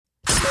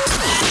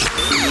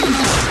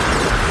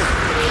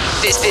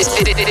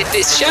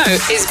This show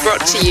is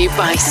brought to you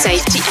by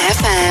Safety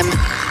FM.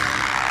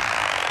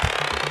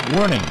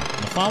 Warning,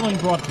 the following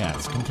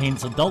broadcast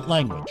contains adult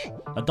language,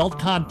 adult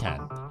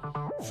content,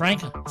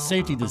 frank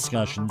safety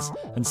discussions,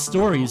 and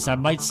stories that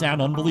might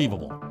sound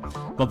unbelievable.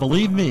 But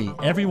believe me,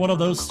 every one of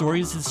those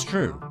stories is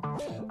true.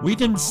 We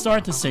didn't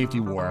start the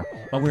safety war,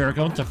 but we are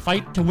going to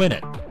fight to win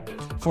it.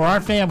 For our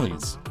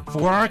families,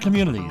 for our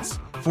communities,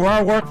 for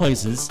our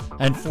workplaces,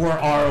 and for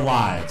our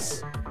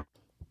lives.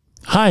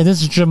 Hi,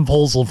 this is Jim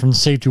Polzel from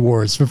Safety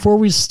Wars. Before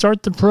we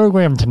start the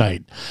program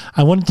tonight,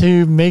 I wanted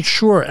to make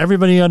sure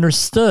everybody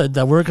understood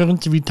that we're going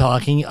to be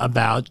talking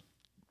about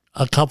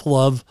a couple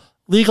of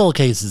legal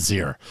cases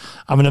here.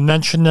 I'm going to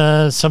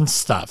mention some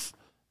stuff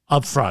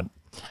up front.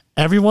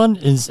 Everyone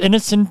is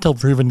innocent till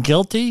proven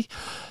guilty.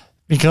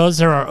 Because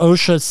there are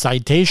OSHA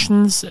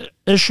citations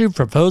issued,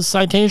 proposed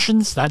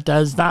citations, that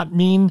does not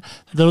mean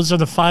those are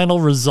the final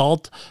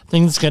result.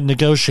 Things get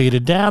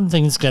negotiated down,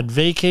 things get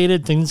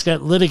vacated, things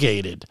get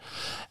litigated.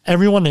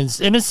 Everyone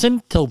is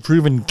innocent till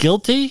proven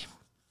guilty.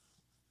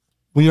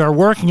 We are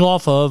working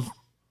off of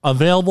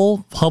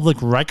available public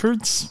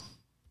records,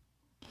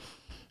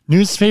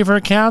 newspaper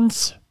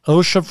accounts,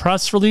 OSHA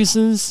press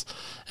releases,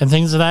 and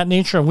things of that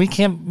nature. And we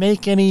can't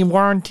make any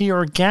warranty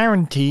or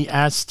guarantee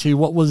as to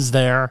what was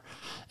there.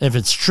 If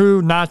it's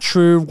true, not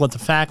true, what the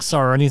facts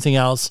are, or anything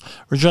else,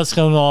 we're just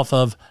going off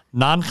of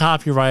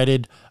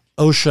non-copyrighted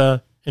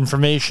OSHA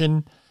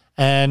information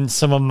and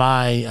some of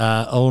my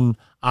own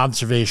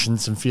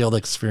observations and field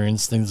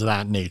experience, things of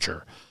that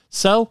nature.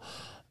 So,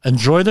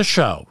 enjoy the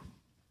show.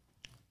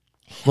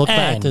 Look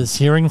back to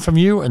hearing from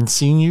you and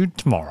seeing you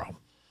tomorrow.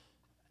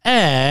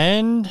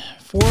 And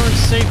for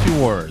Safety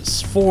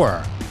Wars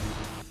for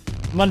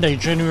Monday,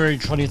 January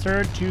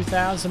 23rd,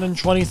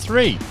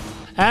 2023.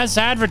 As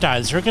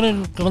advertised, we're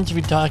going to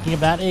be talking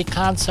about a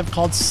concept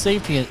called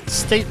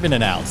statement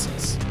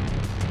analysis.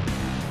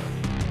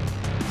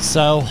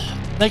 So,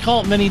 they call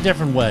it many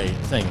different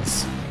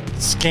things.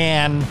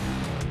 Scan,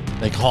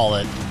 they call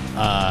it,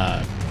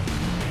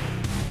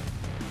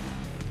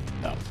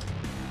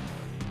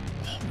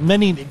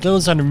 it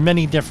goes under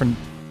many different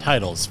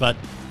titles, but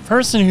the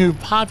person who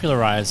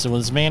popularized it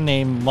was a man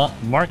named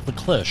Mark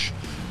McClish,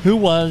 who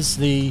was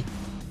the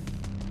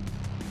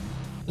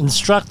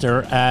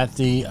instructor at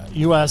the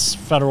U.S.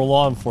 Federal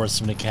Law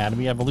Enforcement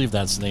Academy, I believe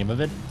that's the name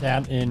of it,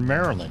 down in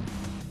Maryland.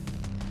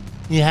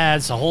 He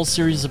has a whole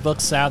series of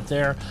books out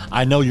there.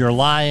 I Know You're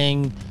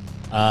Lying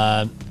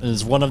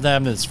is one of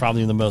them. It's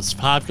probably the most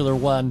popular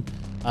one.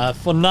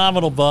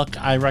 Phenomenal book.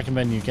 I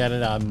recommend you get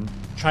it. I'm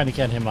trying to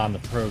get him on the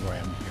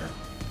program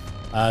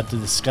here to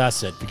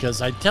discuss it,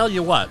 because I tell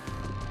you what,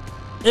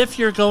 if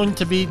you're going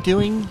to be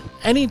doing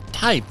any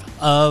type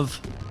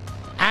of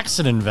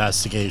accident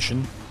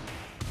investigation,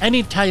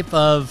 any type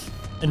of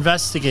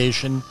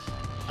investigation,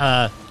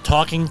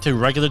 talking to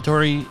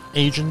regulatory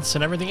agents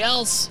and everything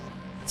else,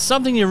 it's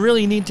something you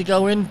really need to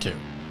go into.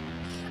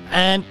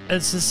 And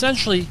it's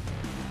essentially,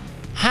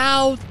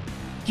 how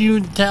do you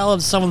tell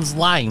if someone's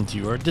lying to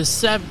you or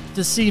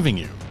deceiving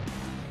you?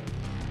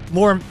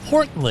 More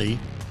importantly,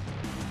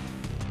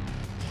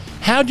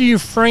 how do you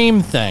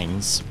frame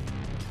things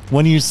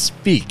when you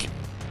speak,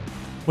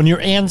 when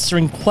you're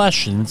answering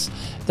questions,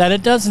 that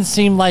it doesn't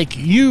seem like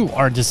you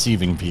are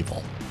deceiving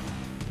people?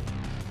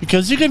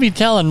 Because you could be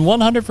telling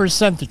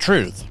 100% the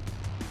truth.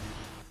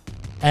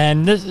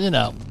 And this,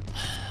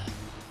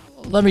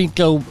 let me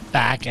go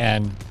back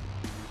and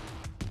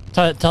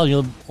tell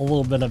you a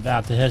little bit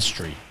about the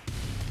history.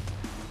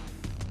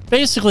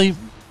 Basically,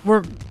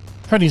 we're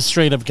pretty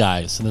straight up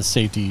guys in the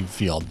safety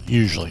field,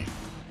 usually.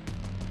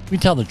 We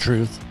tell the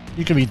truth.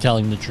 You could be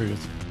telling the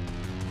truth.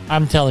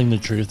 I'm telling the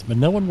truth, but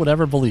no one would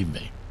ever believe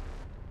me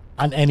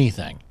on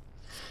anything.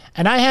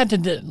 And I had to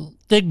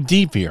dig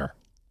deep here.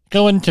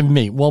 Go into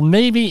me. Well,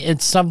 maybe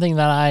it's something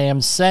that I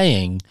am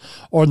saying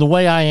or the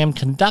way I am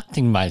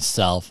conducting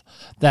myself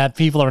that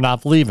people are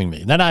not believing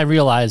me. Then I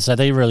realized that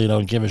they really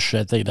don't give a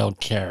shit. They don't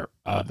care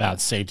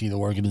about safety, the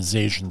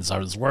organizations I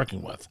was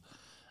working with.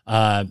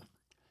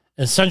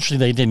 Essentially,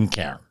 they didn't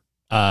care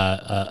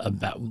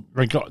the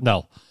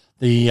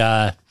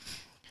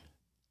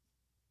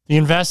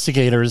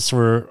investigators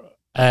were,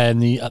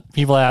 and the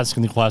people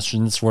asking the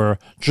questions were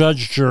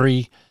judge,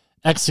 jury,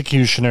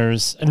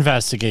 executioners,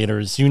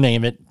 investigators, you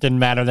name it, didn't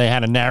matter. They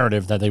had a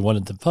narrative that they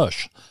wanted to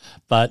push.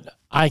 But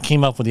I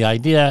came up with the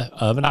idea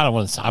of, and I don't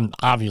want to say, I'm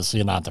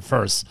obviously not the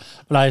first,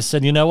 but I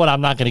said, you know what,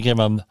 I'm not going to give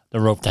them the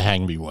rope to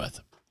hang me with.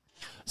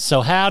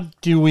 So I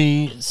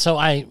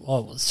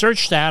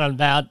searched out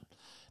about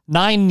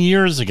 9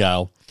 years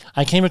ago.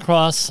 I came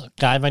across a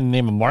guy by the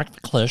name of Mark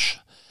McClish,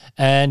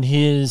 and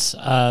his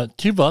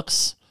two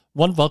books.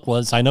 One book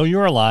was I Know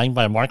You're Lying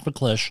by Mark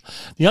McClish.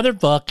 The other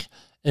book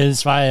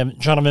is by a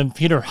gentleman,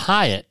 Peter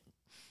Hyatt,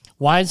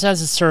 Wise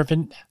as a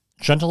Serpent,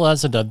 Gentle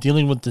as a Dove,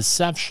 Dealing with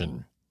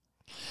Deception.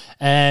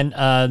 And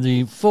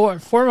the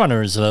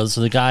forerunners of those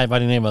are the guy by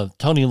the name of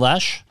Tony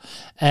Lesh,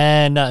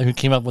 and who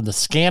came up with the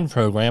SCAN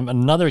program.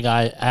 Another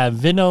guy,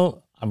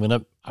 Avino, I'm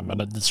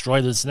gonna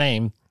destroy this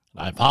name.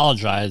 I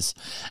apologize.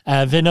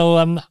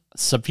 Avinoam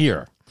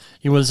Sapir.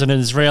 He was an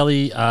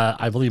Israeli,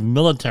 I believe,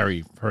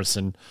 military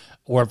person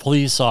or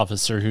police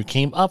officer who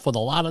came up with a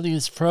lot of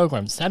these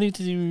programs. How do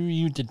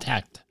you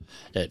detect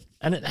it?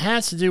 And it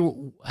has to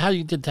do, how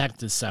you detect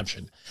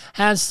deception,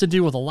 has to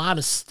do with a lot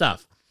of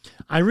stuff.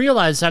 I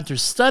realized after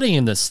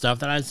studying this stuff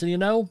that I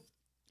said,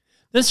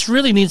 this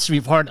really needs to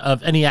be part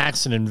of any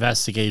accident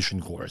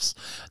investigation course.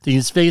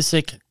 These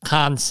basic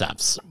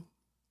concepts.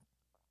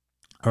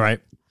 All right.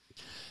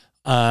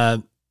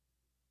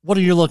 What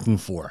are you looking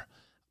for?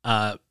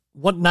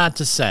 What not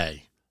to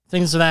say?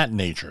 Things of that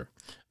nature.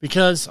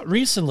 Because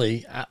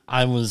recently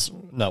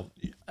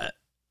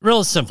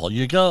real simple.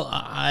 You go,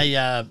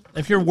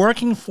 if you're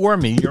working for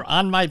me, you're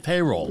on my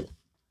payroll.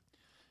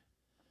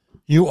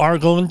 You are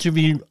going to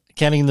be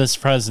getting this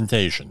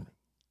presentation.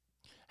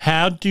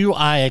 How do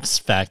I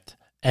expect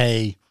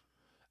a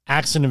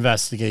accident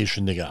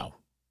investigation to go?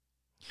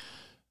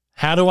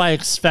 How do I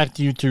expect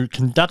you to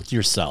conduct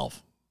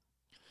yourself?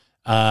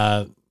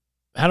 How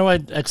do I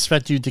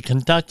expect you to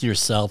conduct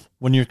yourself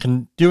when you're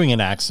doing an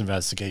accident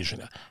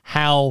investigation?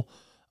 How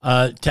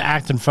to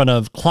act in front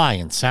of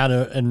clients? How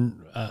to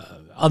and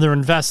other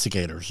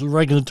investigators,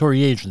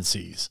 regulatory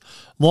agencies,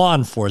 law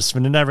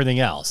enforcement, and everything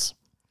else.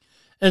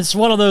 It's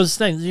one of those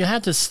things. You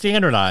have to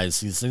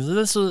standardize these things.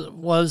 This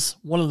was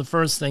one of the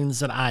first things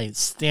that I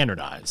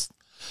standardized.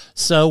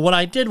 So what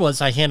I did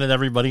was I handed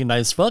everybody a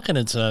nice book, and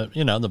it's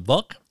the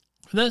book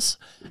for this.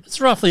 It's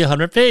roughly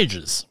 100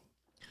 pages.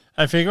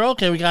 I figure,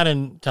 okay, we got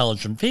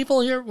intelligent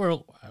people here.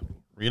 We'll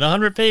read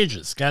 100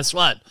 pages. Guess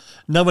what?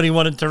 Nobody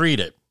wanted to read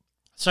it.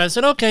 So I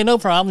said, okay, no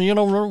problem. You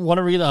don't want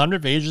to read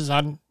 100 pages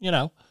on,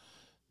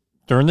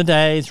 during the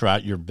day,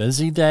 throughout your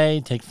busy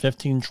day, take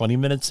 15, 20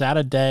 minutes out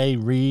a day,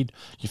 read.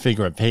 You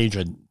figure a page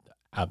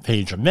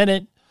a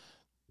minute,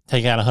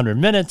 take out 100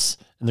 minutes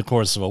in the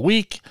course of a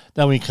week.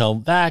 Then we come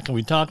back and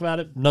we talk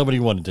about it. Nobody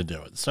wanted to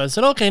do it. So I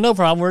said, okay, no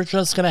problem. We're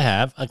just going to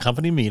have a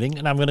company meeting,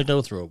 and I'm going to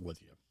go through it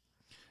with you.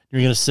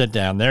 You're going to sit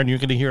down there, and you're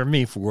going to hear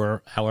me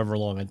for however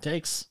long it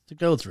takes to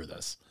go through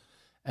this.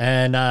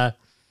 And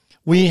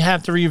we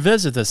have to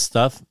revisit this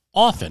stuff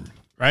often,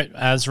 right,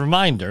 as a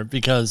reminder,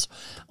 because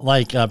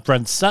like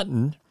Brent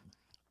Sutton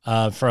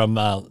from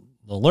the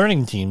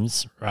Learning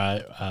Teams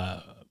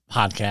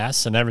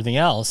podcasts and everything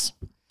else,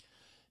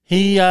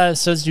 he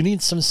says you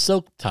need some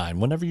soak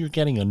time whenever you're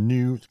getting a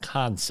new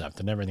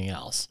concept and everything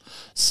else.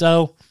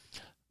 So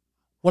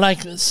what I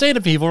say to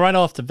people right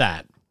off the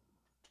bat,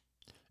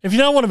 if you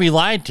don't want to be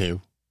lied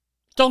to,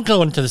 don't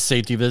go into the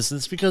safety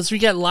business, because we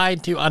get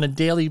lied to on a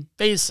daily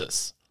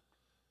basis.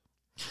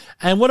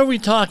 And what are we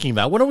talking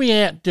about? What are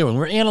we doing?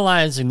 We're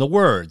analyzing the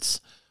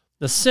words,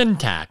 the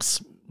syntax,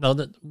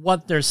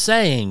 what they're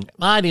saying,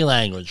 body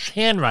language,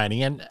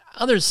 handwriting, and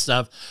other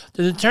stuff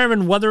to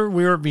determine whether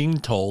we're being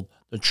told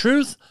the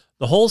truth,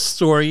 the whole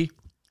story,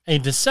 a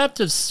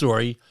deceptive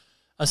story,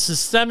 a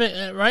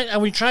systemic, right?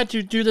 And we try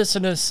to do this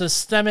in a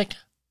systemic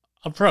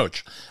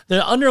approach.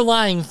 The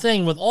underlying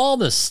thing with all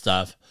this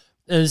stuff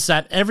is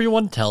that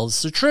everyone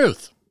tells the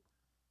truth.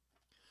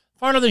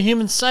 Part of the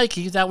human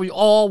psyche that we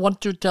all want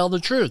to tell the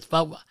truth.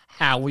 But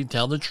how we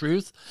tell the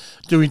truth?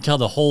 Do we tell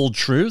the whole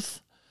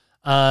truth?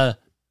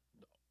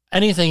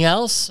 Anything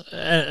else?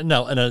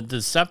 No, in a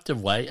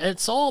deceptive way.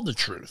 It's all the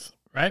truth,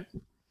 right?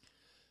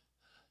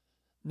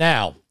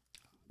 Now,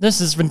 this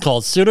has been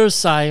called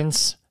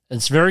pseudoscience.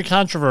 It's very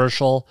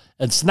controversial.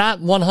 It's not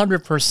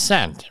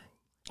 100%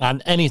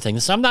 on anything.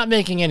 So I'm not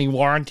making any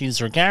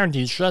warranties or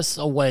guarantees, just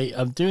a way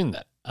of doing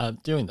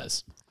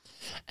this.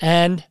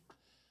 And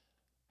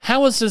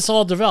how is this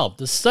all developed?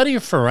 The study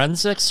of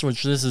forensics,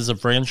 which this is a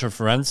branch of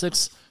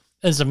forensics,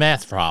 is a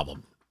math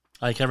problem,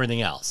 like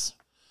everything else.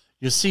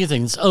 You see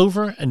things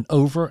over and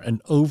over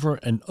and over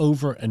and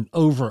over and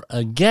over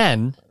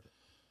again,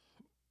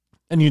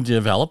 and you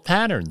develop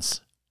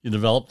patterns. You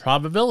develop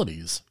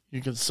probabilities.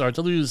 You can start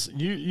to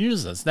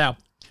use this. Now,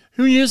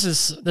 who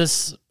uses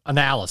this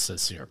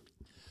analysis here?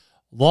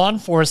 Law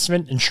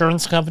enforcement,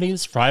 insurance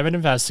companies, private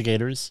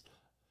investigators,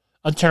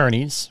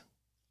 attorneys,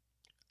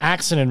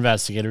 accident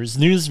investigators,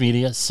 news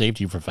media,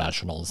 safety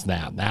professionals.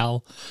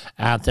 Now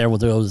out there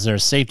with those are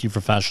safety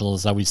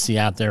professionals that we see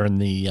out there in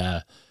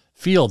the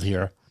field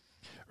here,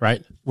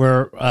 right?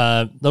 Where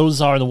those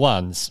are the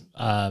ones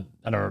that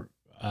are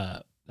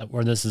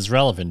where this is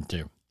relevant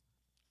to.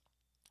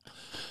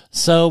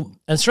 So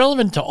it's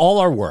relevant to all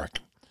our work.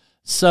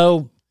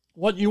 So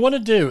what you want to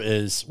do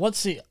is, what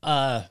do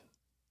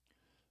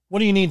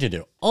you need to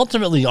do?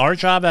 Ultimately, our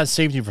job as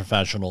safety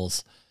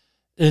professionals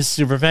is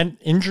to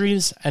prevent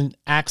injuries and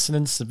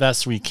accidents the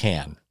best we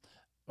can.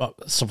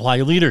 Supply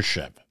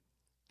leadership,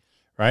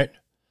 right?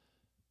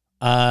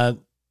 And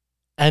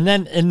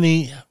then in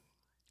the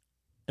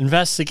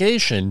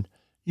investigation,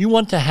 you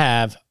want to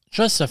have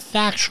just a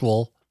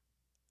factual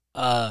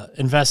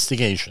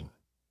investigation.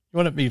 You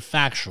want it to be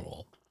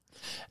factual.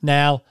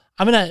 Now,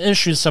 I'm going to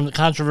issue some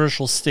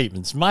controversial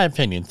statements. In my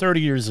opinion, 30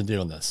 years of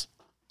doing this.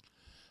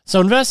 So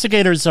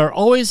investigators are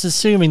always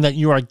assuming that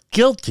you are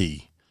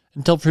guilty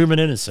until proven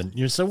innocent.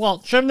 You say, well,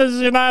 Jim, this is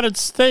the United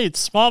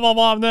States, blah, blah,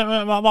 blah,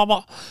 blah, blah,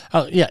 blah.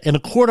 Yeah, in a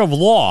court of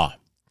law,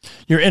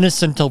 You're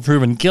innocent till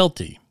proven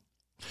guilty.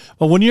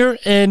 But when you're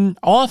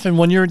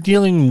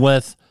dealing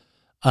with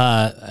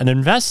an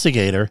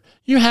investigator,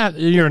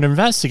 you're an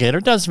investigator.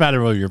 It doesn't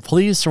matter whether you're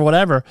police or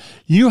whatever.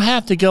 You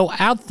have to go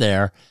out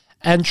there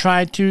and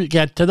try to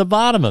get to the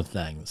bottom of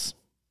things.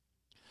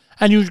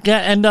 And you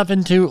end up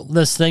into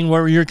this thing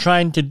where you're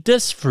trying to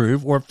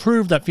disprove or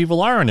prove that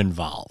people aren't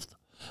involved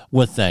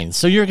with things.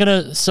 So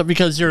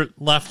because you're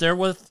left there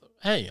with,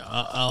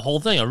 a whole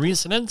thing, a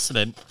recent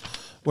incident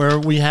where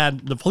we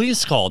had the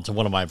police called to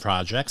one of my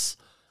projects.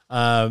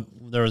 There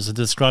was a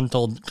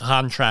disgruntled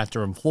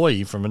contractor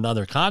employee from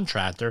another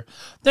contractor.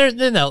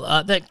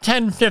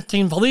 10,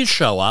 15 police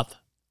show up.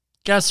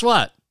 Guess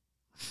what?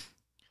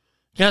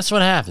 Guess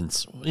what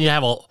happens?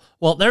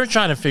 They're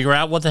trying to figure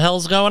out what the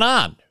hell's going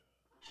on.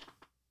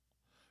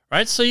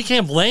 Right? So you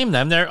can't blame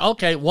them. I'm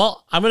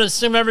going to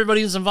assume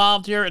everybody's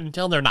involved here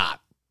until they're not.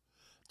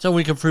 Until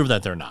we can prove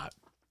that they're not.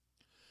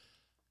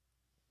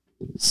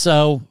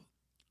 So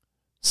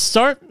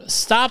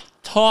stop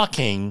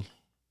talking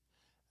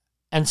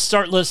and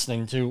start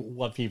listening to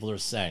what people are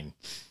saying.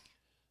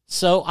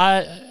 So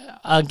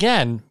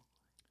I'm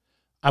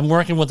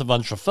working with a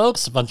bunch of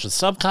folks, a bunch of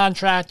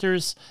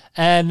subcontractors,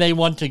 and they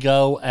want to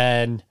go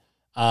and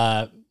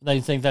they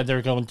think that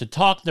they're going to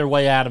talk their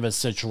way out of a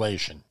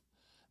situation.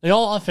 They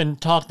all often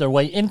talk their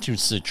way into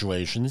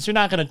situations. You're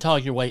not going to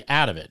talk your way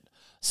out of it.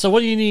 So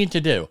what do you need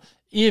to do?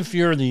 If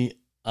you're the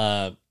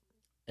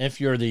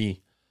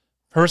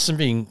person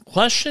being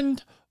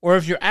questioned, or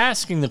if you're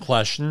asking the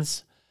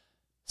questions,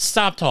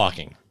 stop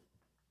talking.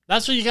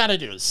 That's what you got to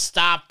do, is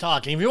stop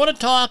talking. If you want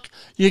to talk,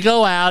 you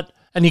go out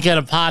and you get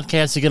a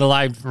podcast, you get a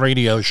live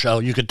radio show.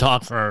 You can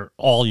talk for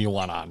all you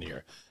want on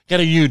here. Get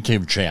a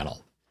YouTube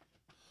channel.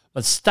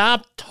 But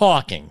stop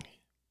talking.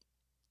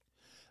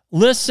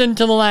 Listen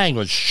to the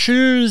language.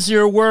 Choose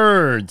your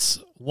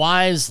words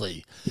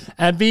wisely.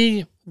 And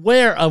be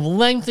aware of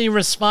lengthy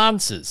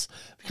responses,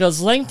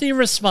 because lengthy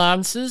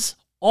responses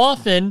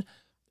often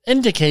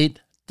indicate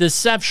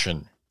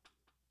deception.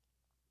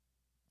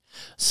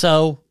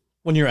 So,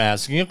 when you're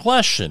asking a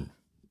question,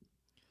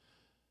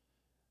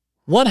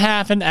 what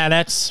happened at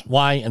X,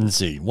 Y, and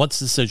Z? What's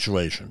the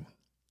situation?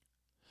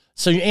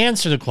 So you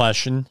answer the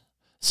question.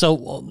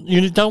 So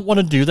you don't want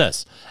to do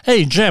this.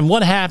 Hey, Jim,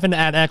 what happened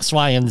at X,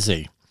 Y, and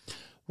Z?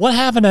 What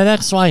happened at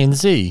X, Y, and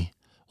Z?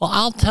 Well,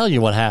 I'll tell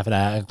you what happened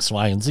at X,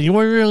 Y, and Z. You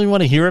really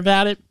want to hear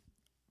about it?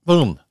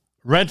 Boom.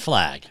 Red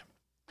flag.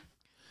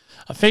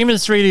 A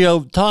famous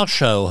radio talk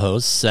show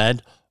host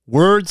said,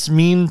 words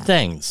mean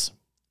things.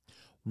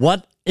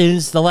 What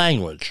is the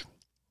language?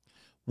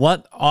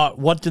 What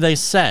do they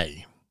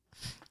say?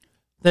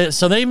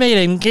 So they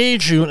may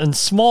engage you in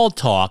small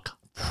talk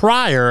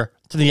prior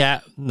to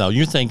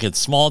you think it's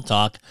small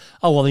talk.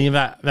 Oh, well, the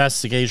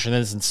investigation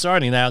isn't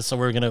starting now, so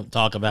we're going to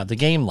talk about the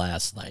game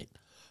last night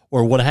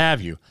or what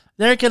have you.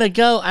 They're going to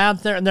go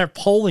out there and they're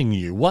polling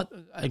you what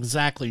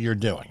exactly you're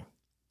doing.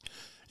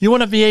 You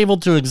want to be able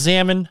to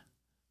examine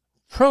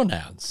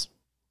pronouns.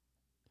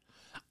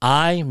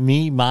 I,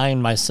 me,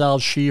 mine,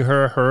 myself, she,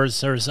 her,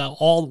 hers, herself,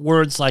 all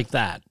words like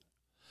that.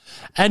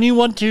 And you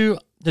want to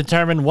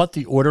determine what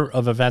the order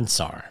of events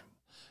are.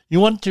 You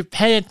want to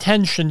pay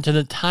attention to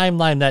the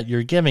timeline that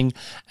you're giving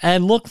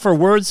and look for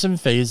words and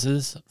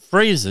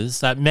phrases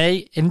that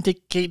may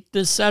indicate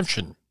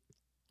deception.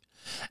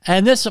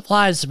 And this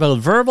applies to both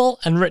verbal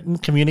and written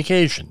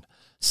communication.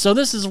 So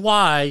this is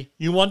why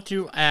you want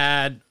to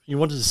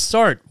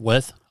start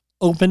with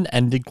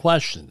open-ended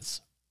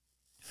questions.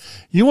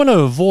 You want to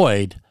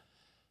avoid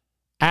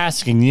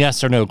asking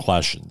yes or no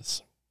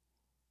questions.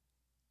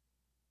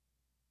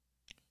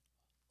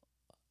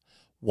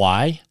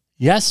 Why?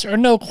 Yes or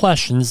no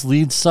questions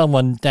lead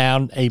someone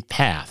down a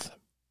path.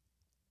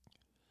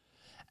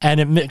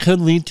 And it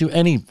could lead to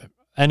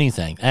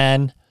anything.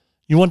 And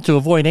you want to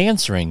avoid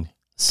answering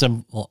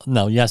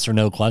yes or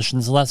no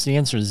questions unless the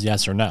answer is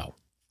yes or no.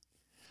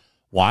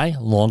 Why?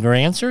 Longer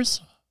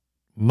answers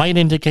might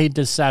indicate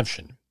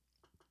deception.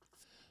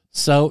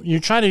 So you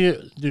try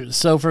to do,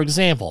 so for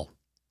example,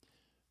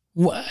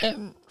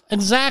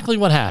 exactly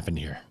what happened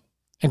here?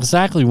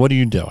 Exactly what are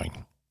you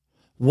doing?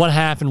 What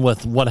happened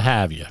with what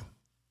have you?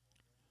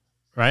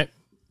 Right?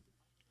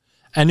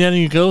 And then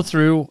you go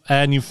through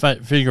and you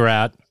figure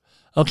out,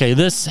 okay,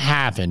 this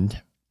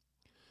happened.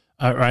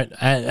 All right.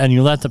 And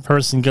you let the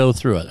person go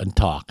through it and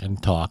talk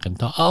and talk and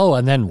talk. Oh,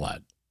 and then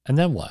what? And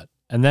then what?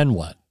 And then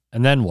what?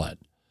 And then what?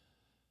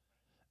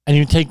 And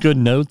you take good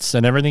notes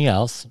and everything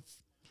else.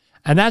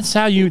 And that's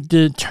how you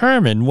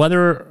determine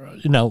whether,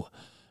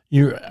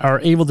 you are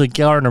able to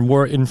garner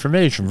more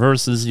information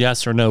versus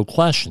yes or no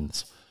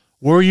questions.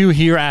 Were you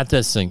here at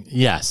this thing?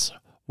 Yes.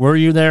 Were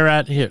you there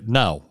at here?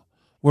 No.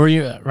 Were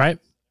you, right?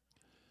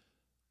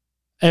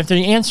 If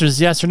the answer is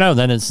yes or no,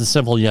 then it's a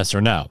simple yes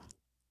or no.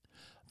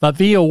 But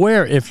be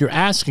aware if you're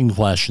asking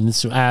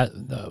questions,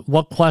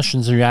 what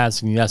questions are you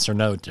asking yes or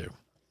no to?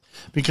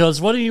 Because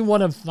what do you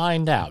want to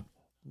find out?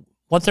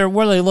 What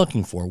are they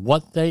looking for?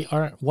 What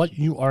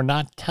you are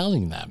not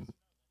telling them.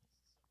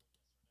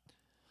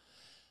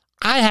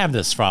 I have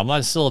this problem.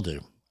 I still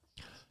do.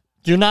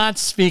 Do not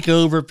speak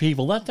over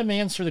people. Let them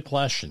answer the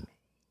question.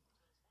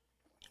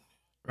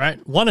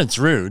 Right? 1, it's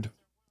rude.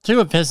 2,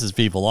 it pisses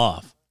people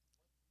off.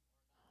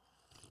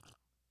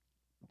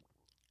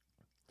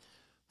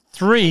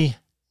 3,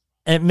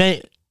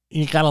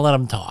 you gotta let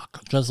them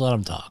talk. Just let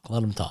them talk.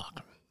 Let them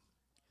talk.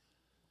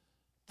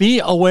 Be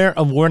aware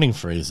of warning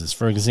phrases.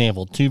 For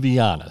example, to be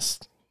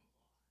honest.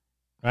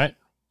 Right?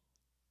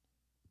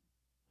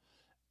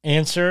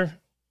 Answer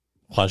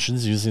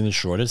questions using the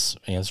shortest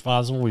answer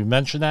possible. We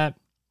mentioned that.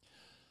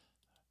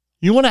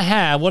 You want to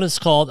have what is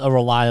called a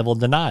reliable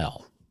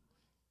denial.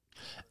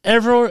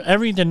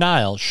 Every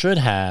denial should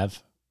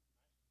have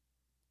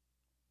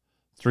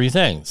 3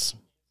 things.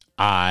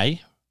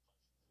 I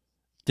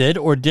did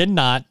or did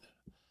not.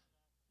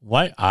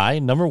 What? I,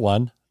 number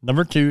 1.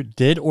 Number 2,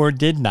 did or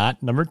did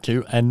not. Number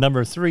 2. And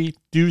number 3,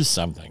 do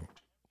something.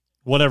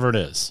 Whatever it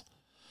is.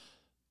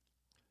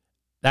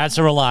 That's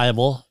a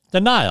reliable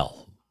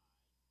denial.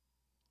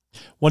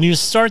 When you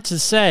start to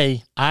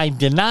say, I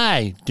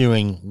deny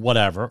doing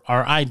whatever,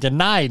 or I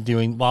deny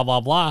doing blah, blah,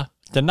 blah,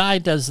 deny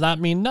does not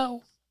mean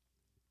no.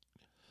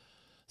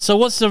 So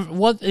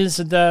what is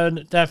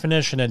the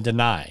definition of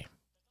deny?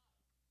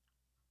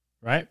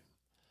 Right?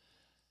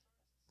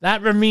 Deny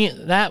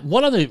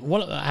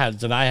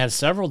has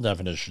several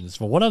definitions,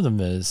 but one of them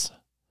is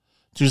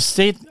to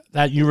state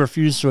that you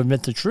refuse to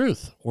admit the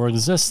truth or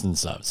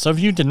existence of. So if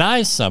you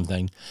deny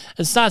something,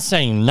 it's not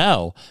saying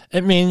no.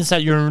 It means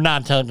that you're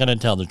not going to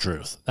tell the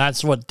truth.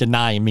 That's what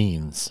deny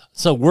means.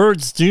 So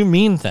words do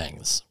mean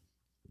things.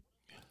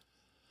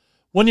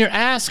 When you're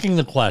asking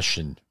the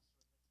question,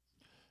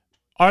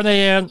 are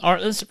they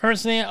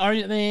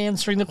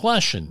answering the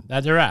question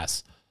that they're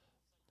asked?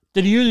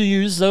 Did you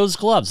use those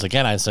gloves?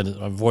 Again, I said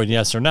avoid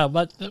yes or no,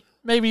 but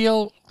maybe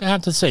you'll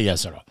have to say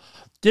yes or no.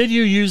 Did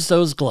you use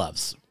those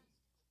gloves?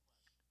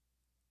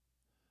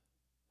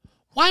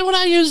 Why would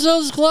I use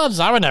those gloves?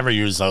 I would never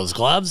use those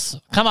gloves.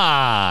 Come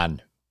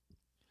on.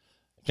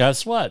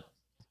 Guess what?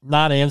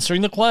 Not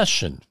answering the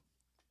question.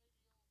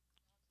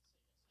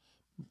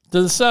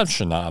 The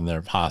deception on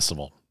there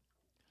possible.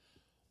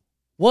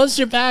 Was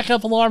your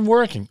backup alarm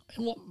working?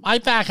 Well, my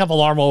backup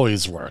alarm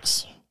always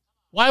works.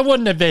 Why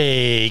wouldn't it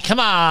be? Come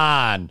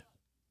on.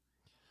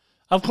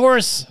 Of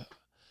course,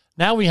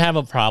 now we have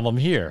a problem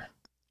here.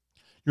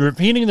 You're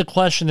repeating the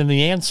question and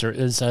the answer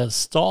is a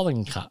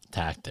stalling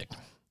tactic.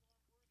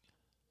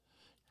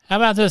 How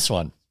about this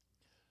one?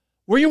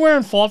 Were you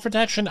wearing fall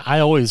protection? I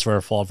always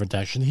wear fall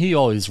protection. He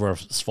always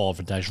wears fall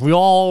protection. We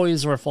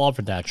always wear fall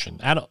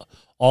protection.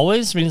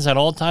 Always means at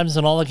all times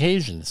and all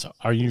occasions.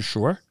 Are you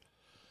sure?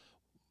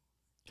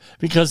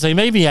 Because they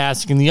may be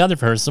asking the other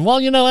person,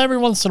 well, every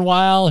once in a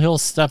while he'll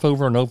step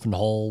over an open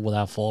hole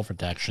without fall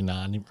protection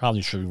on. He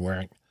probably should be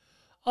wearing.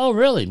 Oh,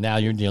 really? Now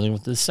you're dealing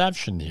with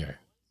deception here.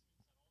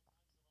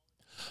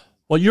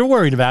 What you're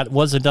worried about,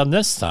 was it done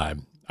this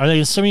time? Are they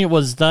assuming it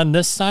was done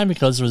this time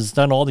because it was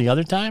done all the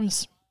other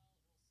times?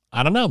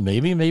 I don't know.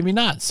 Maybe, maybe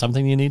not.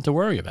 Something you need to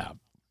worry about.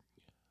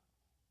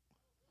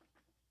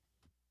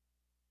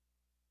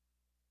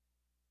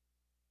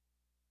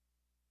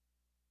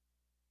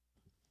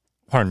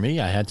 Pardon me,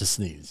 I had to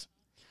sneeze.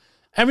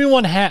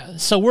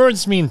 So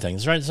words mean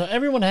things, right? So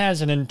everyone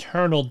has an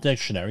internal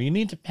dictionary. You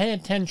need to pay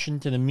attention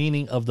to the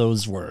meaning of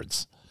those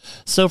words.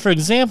 So, for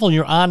example,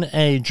 you're on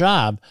a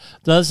job.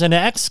 Does an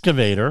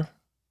excavator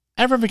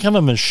ever become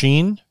a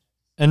machine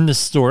in this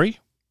story?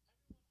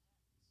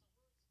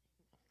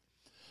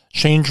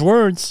 Change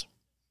words,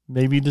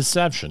 maybe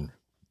deception.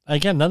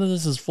 Again, none of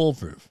this is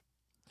foolproof.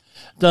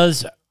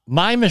 Does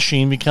my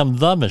machine become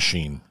the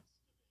machine?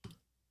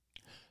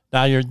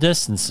 Now you're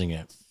distancing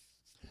it.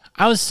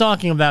 I was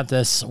talking about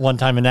this one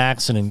time in an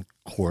accident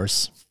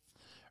course,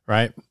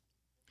 right?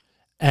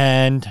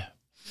 And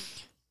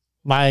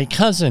my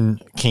cousin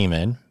came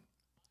in,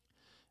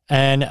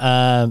 and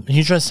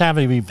he just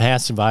happened to be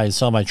passing by. He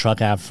saw my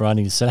truck out front.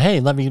 He said, hey,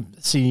 let me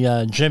see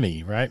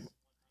Jimmy, right?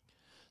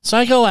 So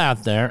I go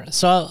out there.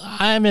 So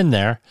I'm in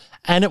there,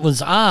 and it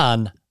was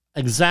on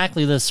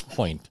exactly this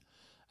point.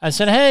 I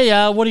said, hey,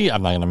 I'm not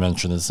going to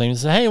mention this thing. He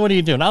said, hey, what are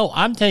you doing? Oh,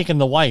 I'm taking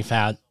the wife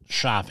out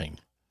shopping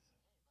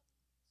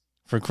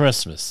for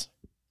Christmas.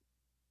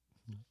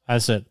 I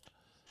said,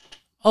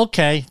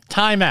 okay,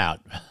 time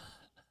out.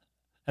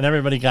 And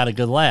everybody got a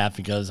good laugh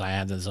because I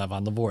had this up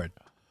on the board.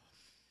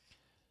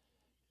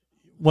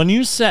 When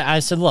you said, I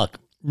said, look,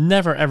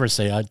 never ever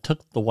say I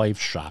took the wife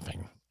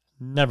shopping.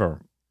 Never,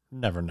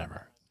 never,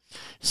 never.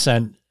 He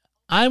said,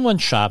 I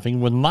went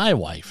shopping with my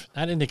wife.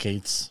 That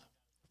indicates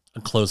a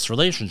close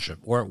relationship,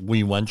 or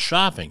we went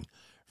shopping,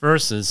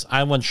 versus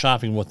I went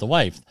shopping with the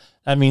wife.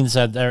 That means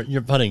that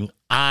you're putting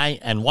I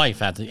and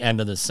wife at the end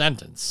of the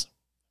sentence,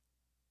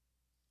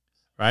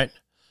 right?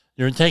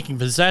 You're taking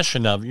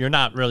possession of, you're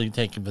not really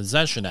taking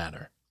possession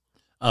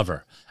of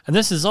her. And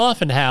this is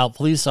often how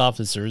police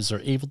officers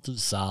are able to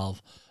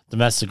solve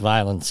domestic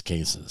violence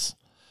cases,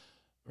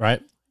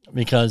 right?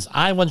 Because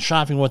I went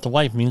shopping with the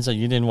wife means that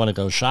you didn't want to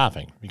go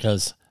shopping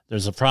because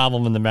there's a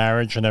problem in the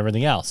marriage and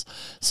everything else.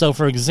 So,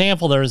 for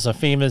example, there is a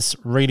famous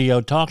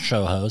radio talk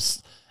show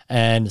host,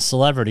 and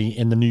celebrity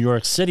in the New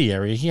York City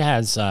area.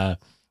 He's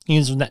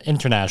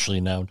internationally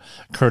known,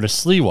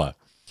 Curtis Lewa.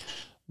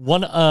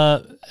 When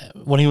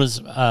he was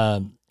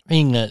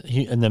in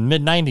the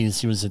mid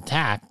 90s, he was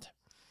attacked,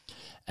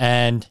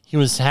 and he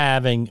was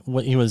having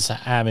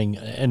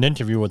an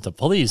interview with the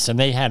police, and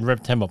they had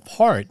ripped him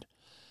apart,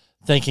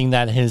 thinking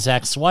that his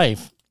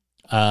ex-wife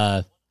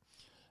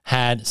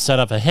had set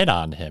up a hit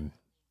on him.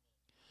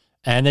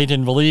 And they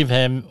didn't believe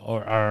him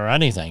or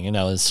anything.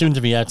 His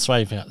soon-to-be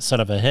ex-wife set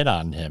up a hit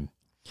on him.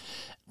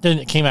 Then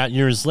it came out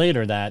years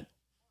later that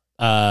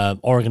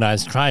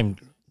organized crime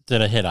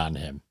did a hit on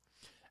him.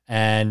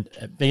 And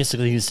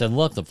basically he said,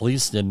 look, the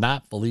police did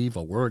not believe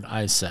a word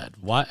I said.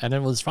 What? And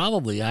it was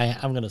probably,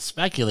 I'm going to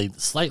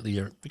speculate slightly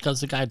here,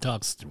 because the guy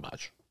talks too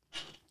much.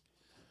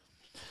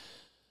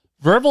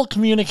 Verbal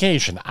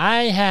communication.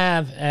 I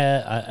have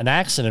an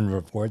accident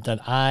report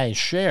that I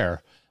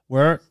share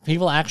where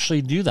people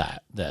actually do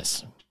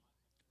this.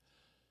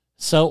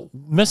 So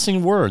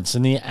missing words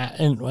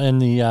missing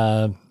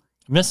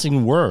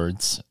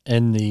words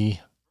in the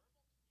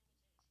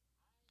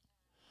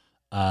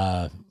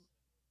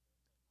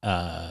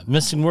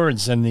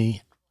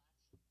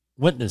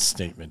witness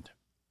statement.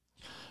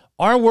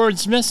 Are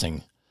words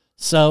missing?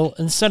 So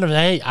instead of,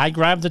 hey, I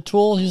grabbed the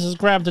tool, he says,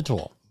 grab the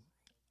tool.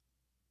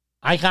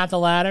 I got the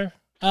ladder,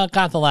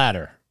 got the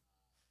ladder.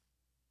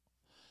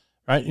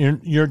 Right?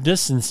 You're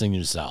distancing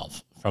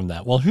yourself from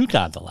that. Well, who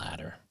got the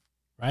ladder?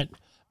 Right?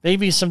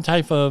 Maybe some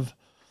type of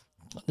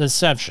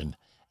deception.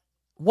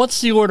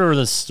 What's the order of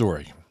the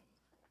story?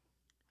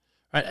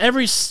 Right?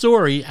 Every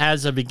story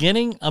has a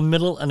beginning, a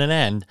middle, and an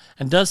end.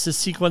 And does the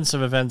sequence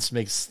of events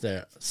make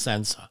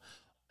sense?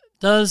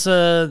 Does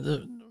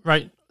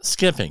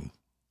skipping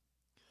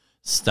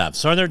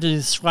steps? Are they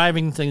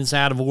describing things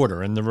out of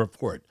order in the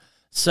report?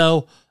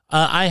 So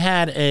I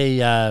had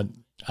a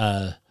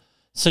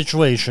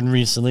situation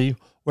recently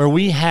where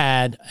we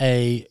had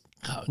a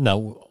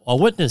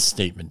witness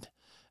statement.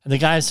 And the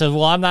guy said,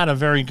 well, I'm not a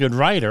very good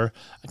writer.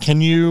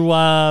 Can you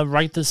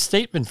write this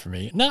statement for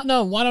me?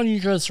 No, why don't you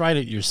just write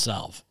it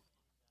yourself?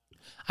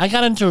 I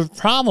got into a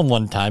problem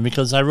one time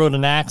because I wrote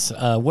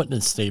an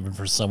witness statement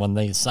for someone.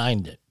 They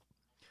signed it.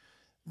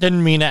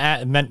 Didn't mean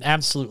it meant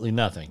absolutely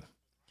nothing.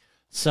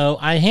 So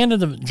I handed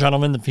the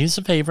gentleman the piece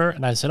of paper,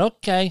 and I said,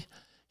 okay,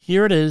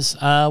 here it is.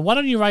 Why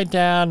don't you write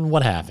down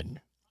what happened?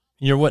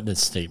 Your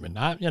witness statement.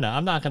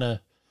 I'm not going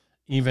to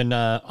even,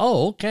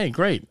 okay,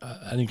 great.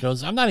 And he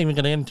goes, I'm not even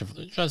going to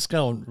just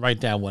go and write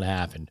down what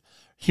happened.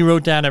 He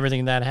wrote down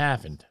everything that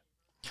happened.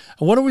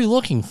 And what are we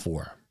looking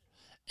for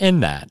in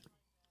that?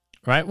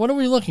 Right? What are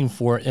we looking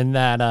for in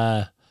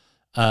that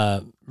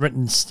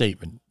written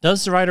statement?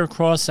 Does the writer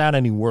cross out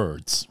any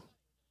words?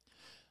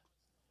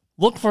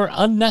 Look for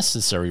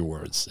unnecessary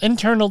words.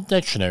 Internal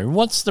dictionary.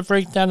 What's the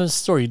breakdown of the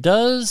story?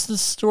 Does the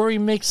story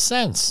make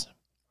sense?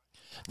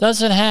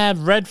 Does it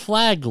have red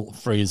flag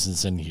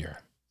phrases in here?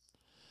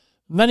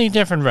 Many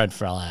different red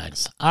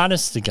flags.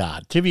 Honest to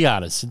God. To be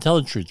honest. To tell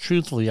the truth.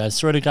 Truthfully. I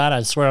swear to God.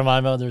 I swear on my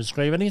mother's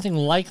grave. Anything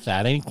like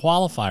that. Any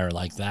qualifier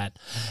like that.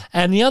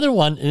 And the other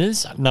one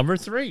is number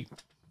 3.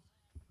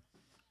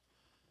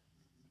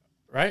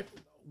 Right?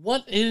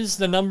 What is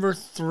the number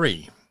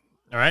 3?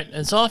 All right.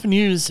 It's often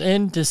used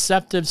in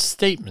deceptive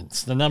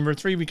statements. The number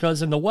 3,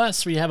 because in the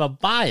West we have a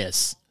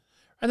bias.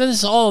 And then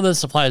all of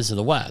this applies to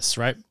the West,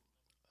 right?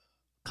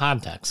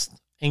 Context.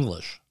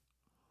 English.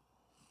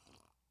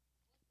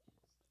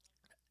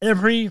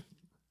 Every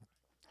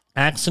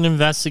accident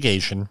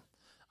investigation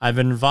I've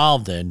been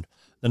involved in,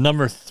 the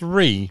number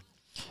 3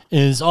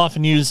 is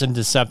often used in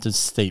deceptive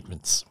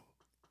statements.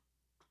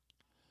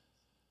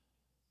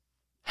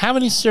 How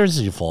many stairs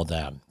did you fall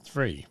down?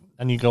 3.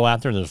 And you go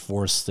out there and there's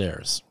 4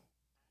 stairs.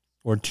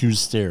 Or 2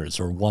 stairs,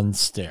 or 1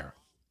 stair.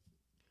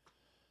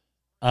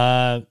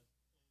 Anytime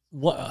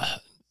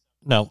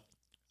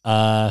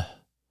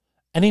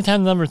the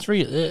number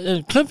 3,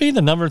 it could be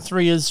the number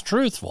 3 is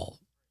truthful,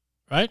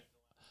 right?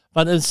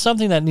 But it's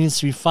something that needs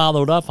to be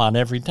followed up on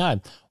every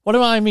time. What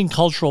do I mean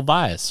cultural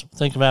bias?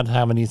 Think about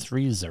how many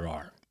 3s there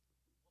are.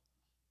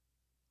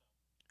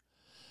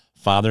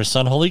 Father,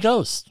 Son, Holy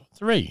Ghost,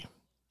 3.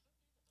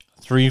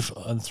 Three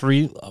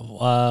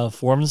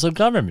forms of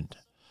government.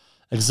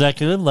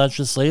 Executive,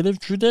 legislative,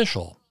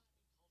 judicial.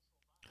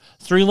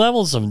 3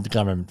 levels of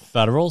government: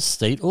 federal,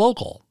 state,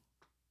 local.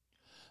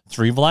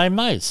 3 blind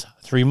mice.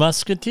 3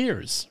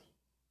 musketeers.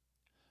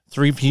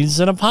 3 peas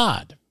in a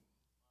pod.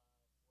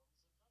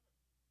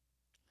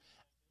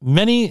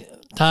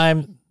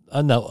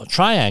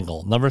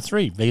 Triangle, number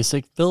 3,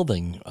 basic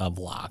building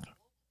block.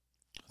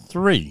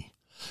 3.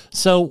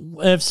 So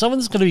if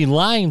someone's going to be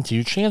lying to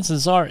you,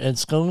 chances are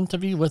it's going to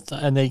be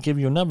and they give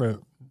you a number,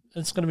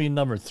 it's going to be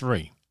number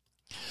 3.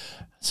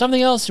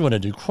 Something else you want to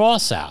do,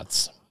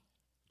 cross-outs.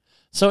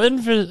 So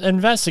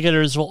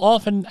investigators will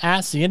often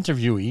ask the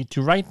interviewee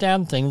to write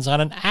down things on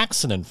an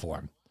accident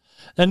form,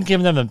 then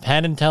give them a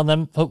pen and tell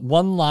them put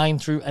 1 line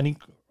through any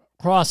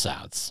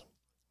cross-outs.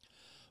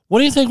 What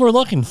do you think we're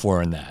looking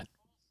for in that?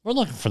 We're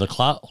looking for the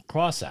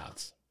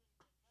cross-outs.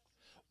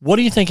 What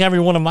do you think every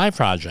one of my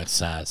projects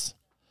has?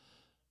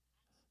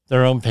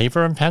 their own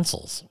paper and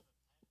pencils.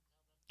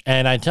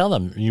 And I tell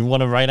them, you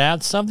want to write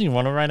out something, you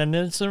want to write an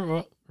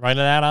answer, write it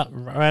out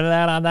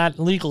on that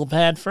legal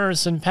pad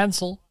first in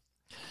pencil.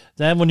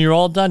 Then when you're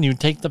all done, you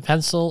take the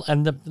pencil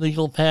and the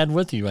legal pad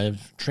with you and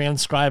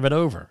transcribe it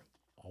over,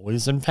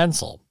 always in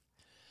pencil.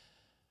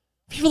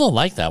 People don't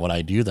like that when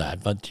I do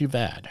that, but too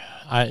bad.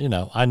 I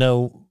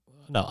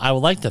would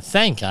like to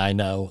think I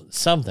know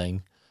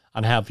something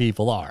on how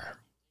people are.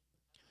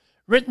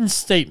 Written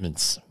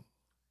statements.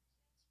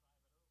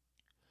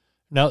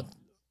 Now,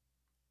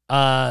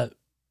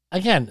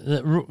 again,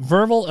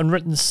 verbal and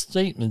written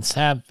statements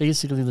have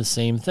basically the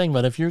same thing,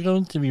 but if you're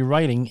going to be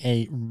writing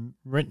a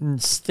written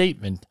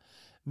statement,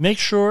 make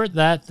sure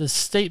that the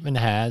statement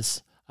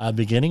has a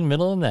beginning,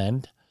 middle, and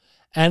end,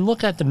 and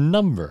look at the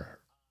number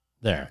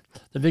there.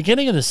 The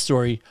beginning of the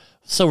story,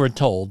 so we're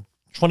told,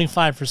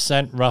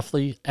 25%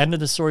 roughly, end of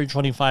the story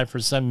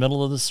 25%,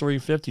 middle of the story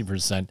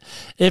 50%.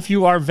 If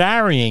you are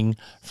varying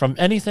from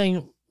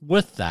anything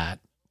with that,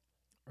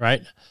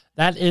 right,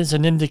 that is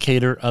an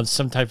indicator of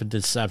some type of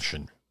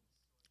deception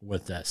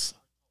with this.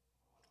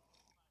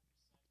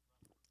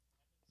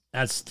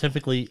 That's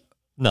typically,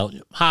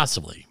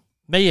 possibly,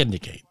 may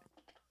indicate.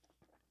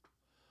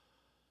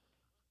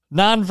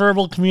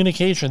 Nonverbal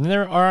communication.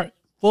 There are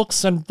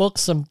books and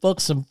books and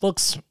books and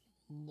books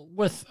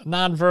with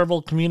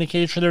nonverbal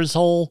communication. There's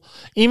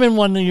even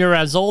when you're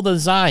as old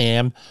as I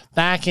am,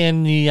 back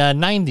in the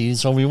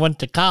 90s when we went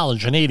to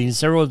college in the 80s,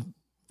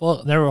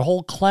 there were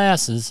whole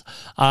classes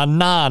on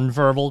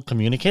nonverbal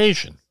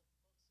communication.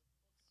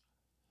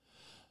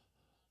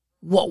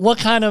 What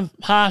kind of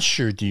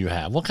posture do you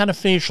have? What kind of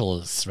facial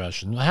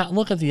expression?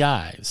 Look at the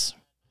eyes.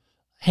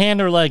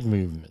 Hand or leg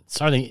movements.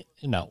 Are they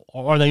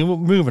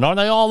moving? Are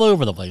they all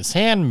over the place?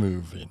 Hand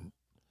moving.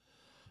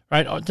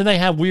 Right? Or do they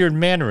have weird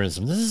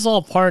mannerisms? This is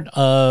all part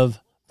of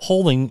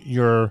polling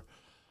your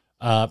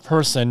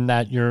person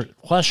that you're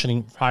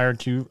questioning prior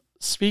to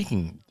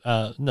speaking,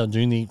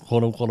 doing the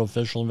quote-unquote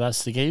official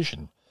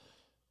investigation.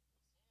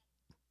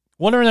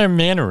 What are their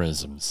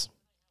mannerisms?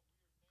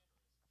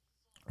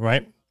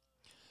 Right?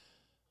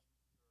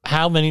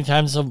 How many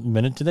times a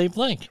minute do they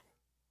blink?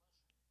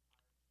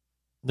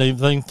 They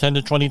blink 10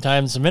 to 20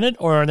 times a minute,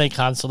 or are they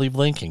constantly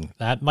blinking?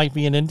 That might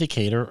be an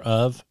indicator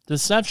of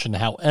deception.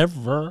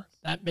 However,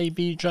 that may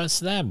be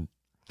just them.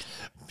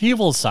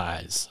 Pupil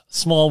size,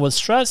 small with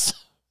stress.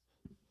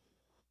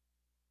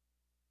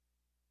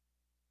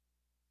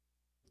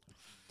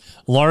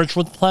 Large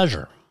with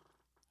pleasure.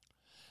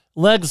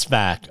 Legs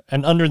back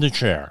and under the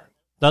chair.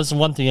 Doesn't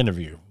want the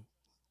interview.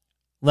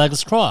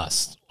 Legs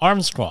crossed,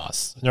 arms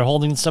crossed. They're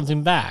holding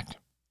something back.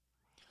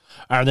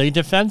 Are they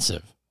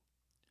defensive?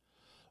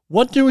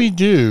 What do we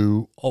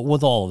do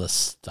with all of this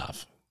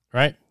stuff,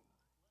 right?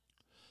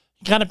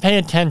 You got to pay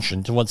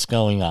attention to what's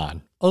going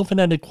on.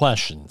 Open-ended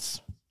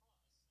questions.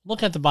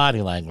 Look at the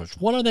body language.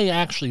 What are they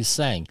actually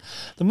saying?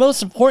 The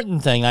most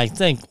important thing, I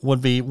think,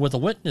 would be with a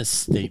witness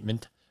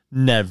statement,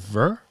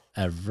 never,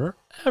 ever,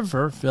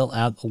 ever fill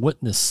out a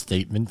witness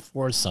statement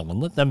for someone.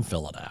 Let them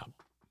fill it out.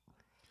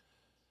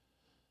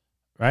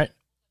 Right?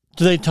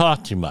 Do they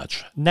talk too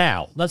much?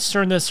 Now, let's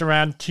turn this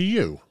around to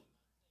you.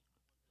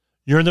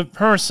 You're the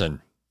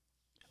person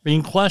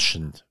being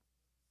questioned.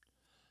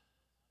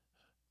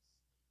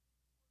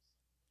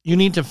 You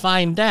need to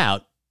find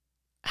out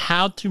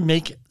how to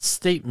make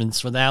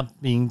statements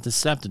without being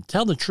deceptive.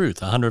 Tell the truth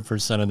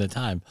 100% of the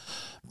time.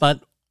 But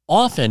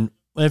often,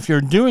 if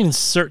you're doing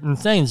certain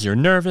things, you're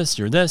nervous,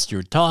 you're this,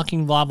 you're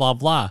talking, blah, blah,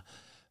 blah,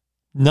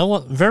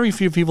 very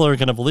few people are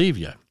going to believe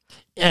you.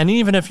 And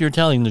even if you're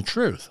telling the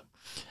truth.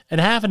 It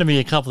happened to me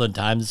a couple of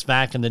times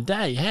back in the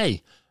day.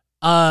 Hey,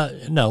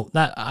 and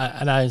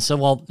I said,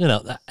 well,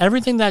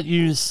 everything that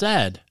you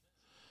said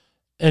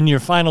in your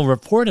final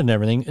report and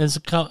everything is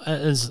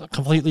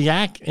completely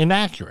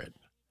inaccurate.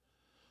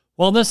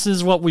 Well, this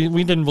is what we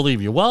didn't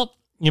believe you. Well,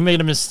 you made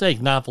a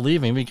mistake not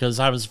believing because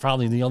I was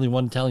probably the only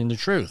one telling the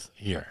truth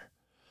here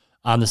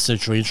on the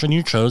situation.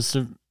 You chose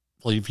to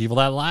believe people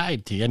that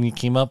lied to you, and you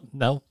came up,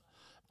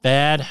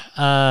 bad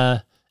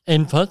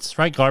inputs,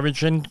 right?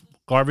 Garbage in,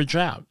 garbage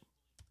out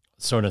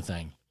sort of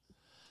thing.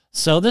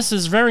 So this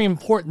is very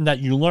important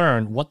that you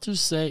learn what to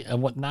say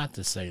and what not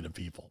to say to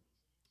people,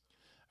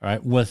 all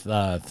right, with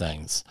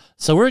things.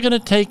 So we're going to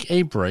take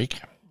a break,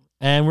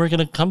 and we're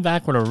going to come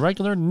back with our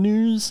regular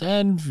news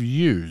and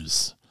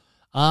views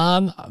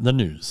on the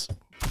news.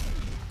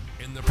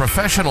 In the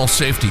professional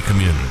safety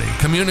community,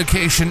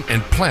 communication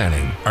and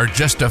planning are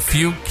just a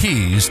few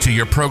keys to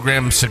your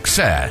program's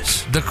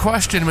success. The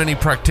question many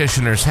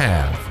practitioners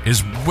have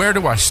is, where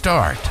do I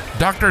start?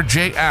 Dr.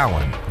 Jay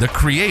Allen, the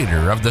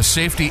creator of the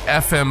Safety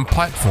FM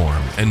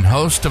platform and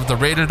host of the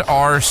Rated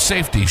R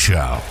Safety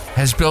Show,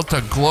 has built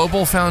a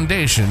global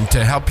foundation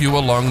to help you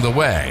along the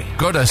way.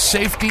 Go to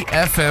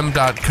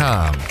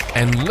safetyfm.com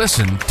and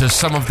listen to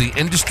some of the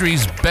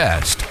industry's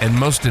best and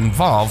most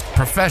involved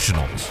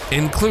professionals,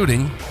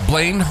 including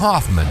Blaine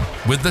Hoffman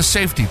with the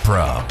Safety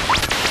Pro,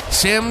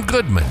 Sam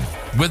Goodman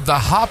with the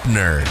Hop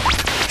Nerd,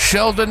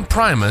 Sheldon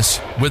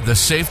Primus with the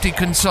Safety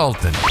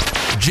Consultant,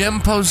 Jim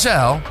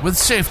Pozell with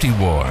Safety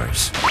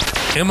Wars,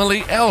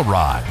 Emily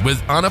Elrod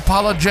with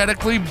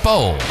Unapologetically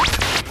Bold,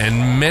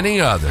 and many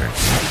others.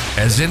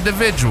 As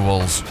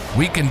individuals,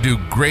 we can do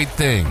great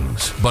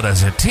things, but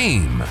as a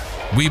team,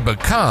 we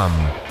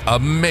become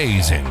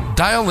amazing.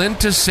 Dial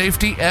into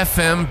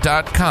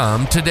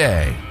safetyfm.com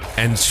today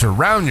and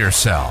surround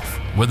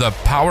yourself with a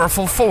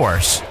powerful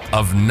force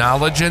of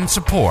knowledge and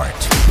support.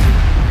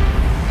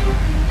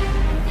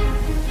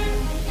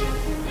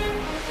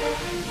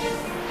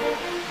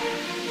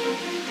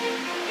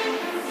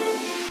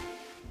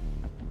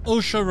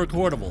 OSHA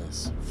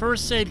recordables,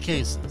 first aid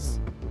cases,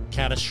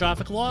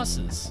 catastrophic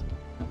losses.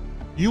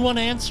 You want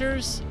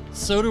answers?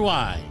 So do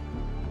I.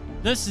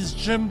 This is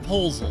Jim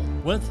Pozell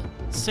with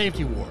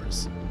Safety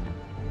Wars.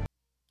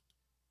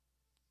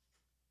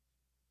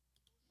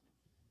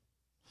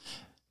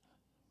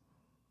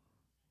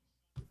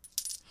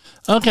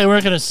 Okay,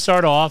 we're going to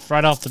start off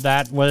right off the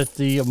bat with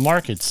the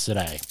markets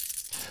today.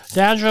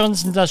 Dow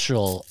Jones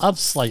Industrial up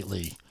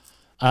slightly,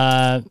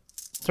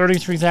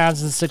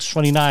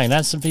 33,629.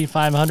 S&P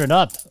 500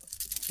 up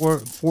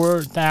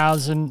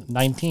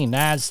 4,019.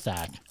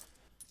 NASDAQ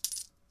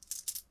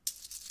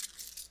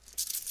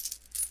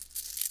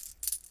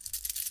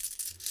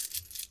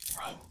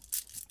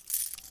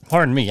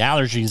pardon me,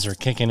 allergies are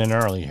kicking in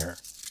early here.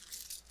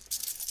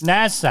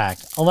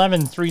 NASDAQ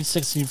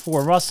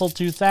 11,364. Russell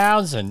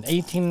 2000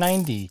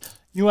 1890.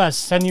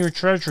 U.S. 10-year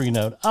Treasury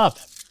note up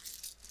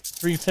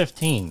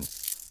 315,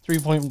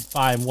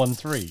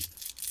 3.513.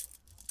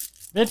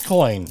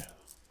 Bitcoin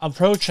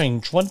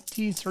approaching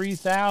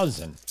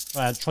 23,000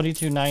 at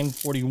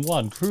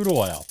 22,941. Crude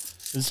oil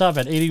is up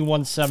at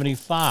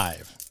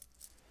 81.75.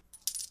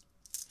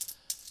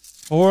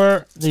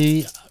 For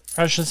the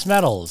precious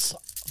metals,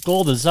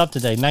 gold is up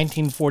today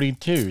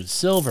 1942.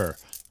 Silver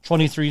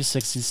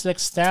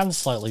 2366, down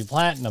slightly.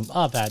 Platinum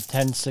up at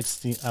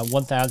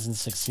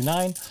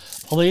 1,069.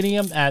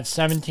 Palladium at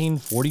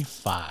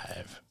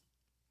 1745.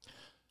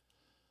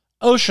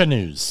 OSHA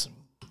news.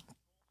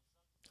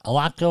 A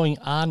lot going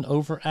on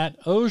over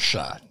at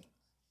OSHA.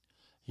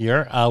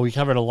 Here, we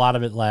covered a lot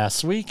of it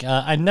last week.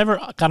 I never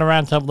got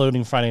around to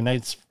uploading Friday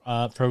night's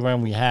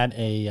program. We had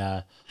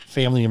a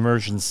family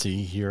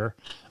emergency here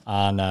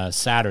on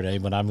Saturday,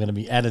 but I'm going to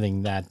be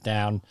editing that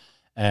down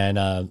and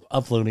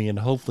uploading it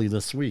hopefully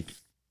this week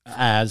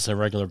as a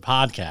regular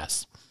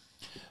podcast.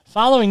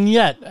 Following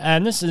yet,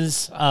 and this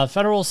is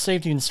federal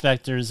safety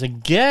inspectors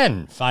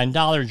again find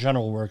Dollar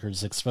General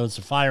workers exposed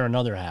to fire and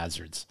other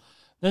hazards,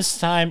 this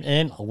time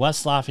in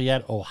West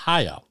Lafayette,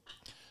 Ohio.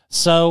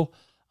 So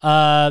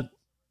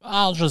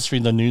I'll just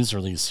read the news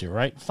release here,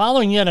 right?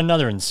 Following yet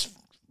another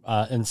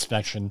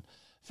inspection,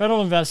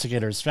 federal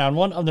investigators found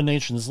one of the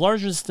nation's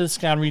largest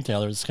discount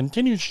retailers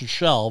continues to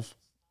shelve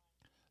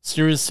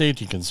serious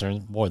safety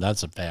concerns. Boy,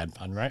 that's a bad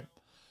pun, right?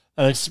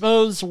 That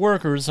expose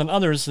workers and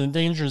others to the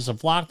dangers of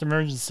blocked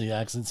emergency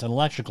exits and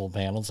electrical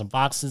panels and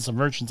boxes of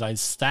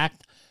merchandise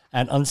stacked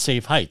at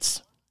unsafe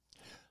heights.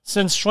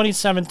 Since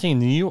 2017,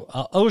 the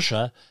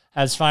OSHA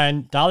has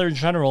fined Dollar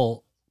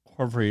General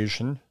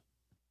Corporation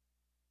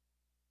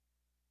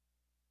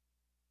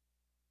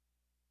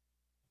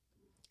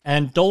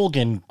and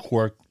Dolgan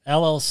Corp.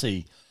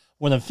 LLC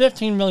more than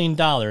 $15 million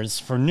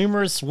for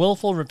numerous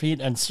willful, repeat,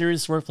 and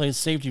serious workplace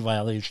safety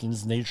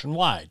violations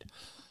nationwide.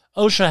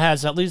 OSHA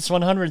has at least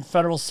 100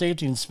 federal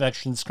safety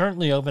inspections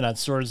currently open at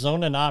stores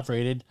owned and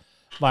operated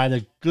by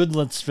the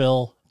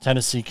Goodlettsville,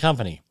 Tennessee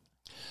company.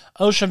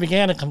 OSHA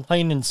began a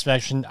complaint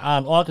inspection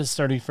on August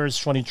 31st,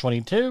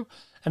 2022,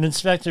 and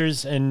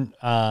inspectors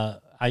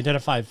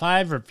identified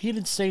 5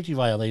 repeated safety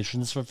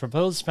violations with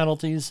proposed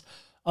penalties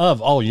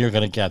of, you're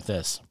going to get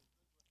this,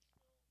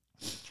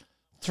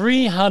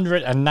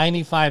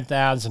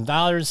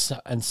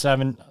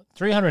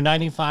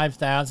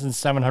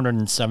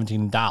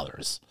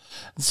 $395,717.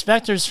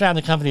 Inspectors found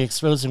the company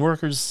exposing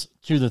workers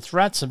to the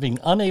threats of being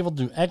unable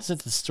to exit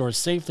the store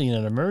safely in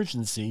an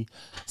emergency,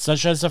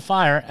 such as a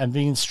fire, and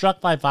being struck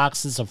by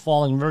boxes of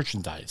falling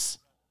merchandise.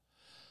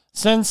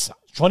 Since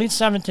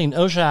 2017,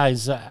 OSHA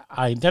has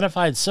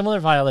identified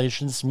similar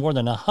violations, more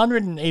than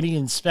 180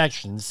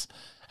 inspections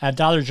at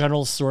Dollar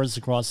General stores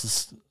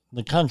across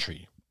the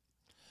country.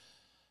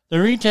 The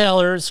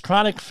retailer's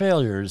chronic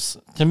failures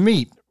to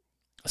meet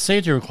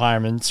safety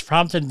requirements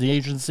prompted the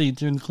agency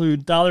to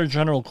include Dollar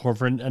General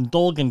Corporate and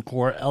Dolgan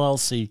Corp.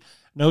 LLC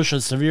in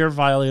OSHA's Severe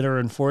Violator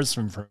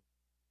Enforcement Program.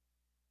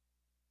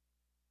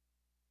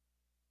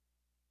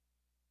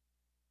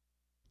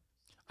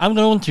 I'm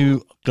going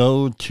to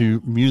go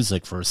to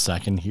music for a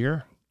second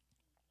here,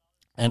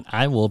 and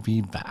I will be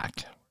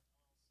back.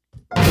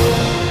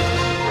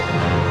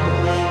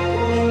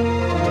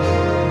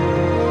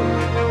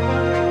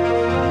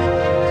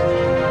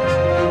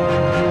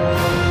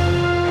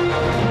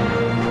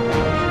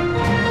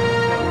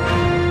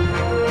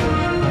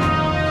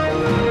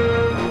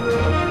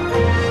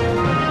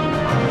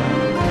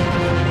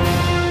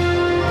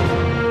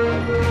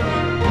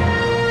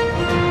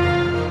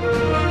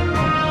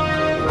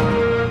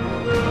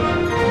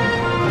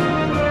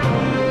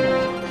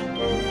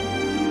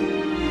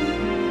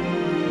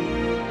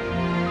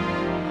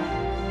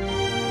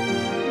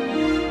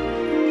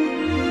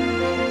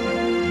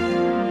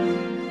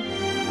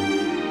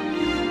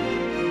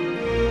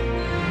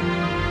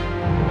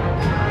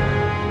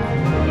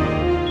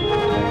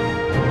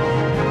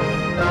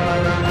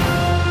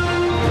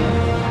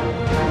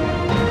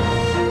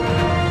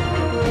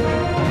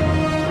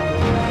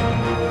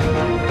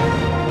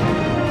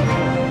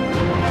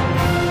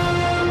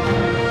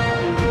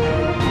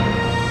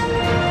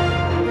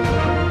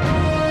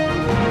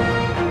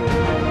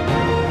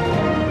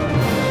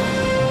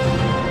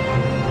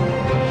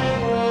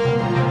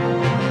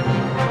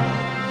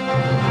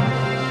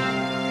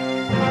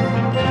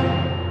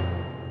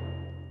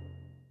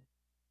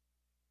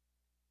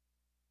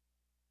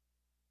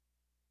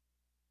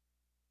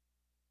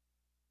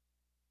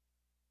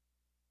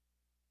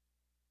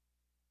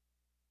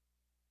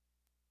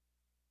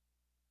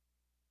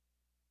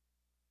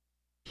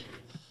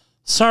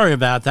 Sorry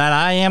about that.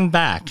 I am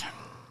back.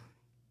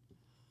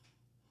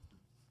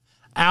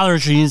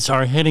 Allergies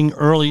are hitting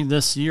early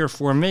this year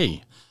for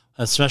me,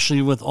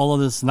 especially with all of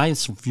this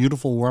nice,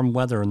 beautiful, warm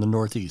weather in the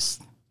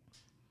Northeast.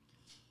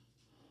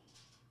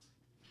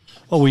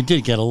 Well, we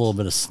did get a little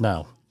bit of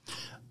snow.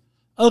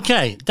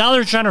 Okay,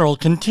 Dollar General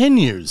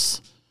continues.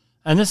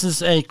 And this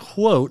is a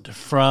quote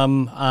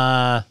from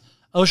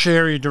OSHA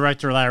Area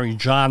Director Larry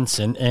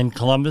Johnson in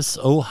Columbus,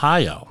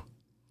 Ohio.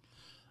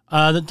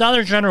 The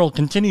Dollar General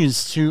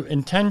continues to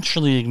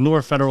intentionally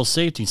ignore federal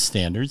safety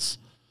standards,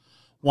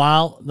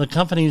 while the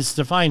company's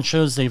defiance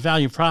shows they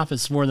value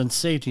profits more than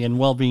safety and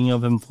well-being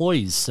of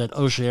employees, said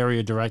OSHA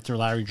Area Director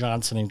Larry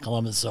Johnson in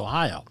Columbus,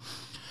 Ohio.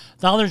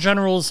 Dollar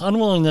General's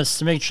unwillingness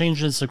to make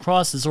changes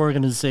across its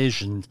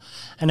organization,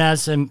 and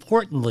as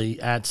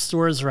importantly at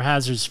stores where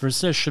hazards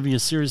persist, should be a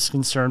serious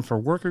concern for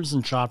workers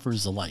and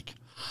shoppers alike.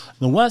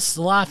 The West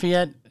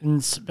Lafayette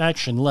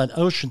inspection led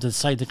OSHA to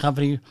cite the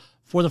company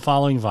for the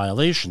following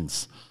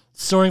violations: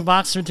 storing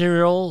box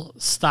material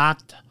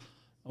stocked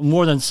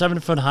more than 7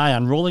 foot high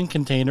on rolling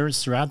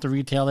containers throughout the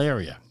retail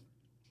area,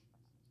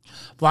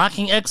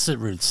 blocking exit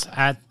routes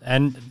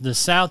and the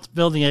south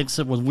building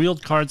exit with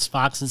wheeled carts,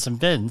 boxes, and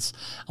bins,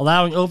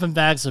 allowing open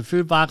bags of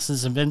food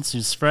boxes and bins to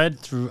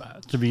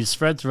be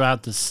spread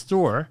throughout the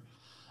store,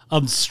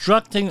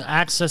 obstructing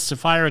access to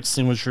fire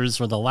extinguishers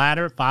with a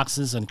ladder,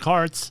 boxes, and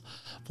carts,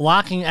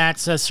 blocking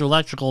access to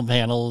electrical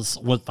panels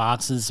with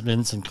boxes,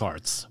 bins, and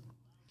carts.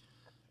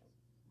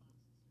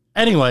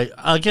 Anyway,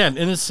 again,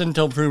 innocent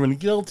until proven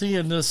guilty,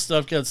 and this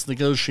stuff gets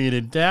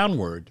negotiated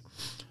downward.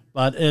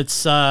 But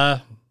it's,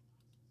 I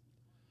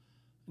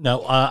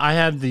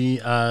have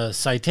the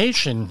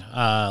citation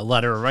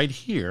letter right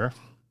here.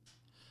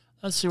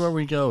 Let's see where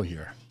we go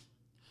here.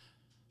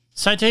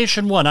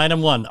 Citation 1,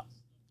 item 1.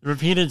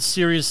 Repeated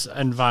serious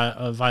and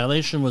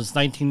violation was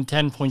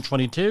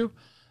 1910.22.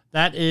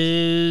 That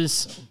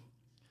is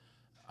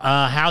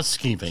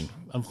housekeeping.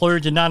 Employer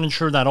did not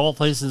ensure that all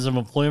places of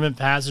employment,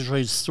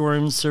 passageways,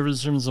 storerooms,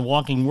 service rooms, and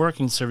walking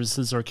working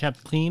services are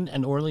kept clean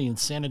and orderly in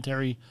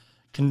sanitary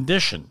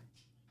condition.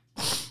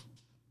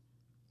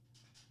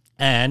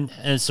 And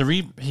it's a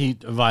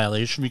repeat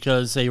violation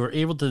because they were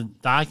able to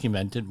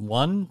document it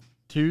 1,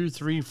 2,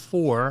 3,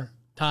 4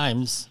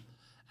 times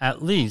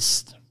at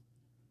least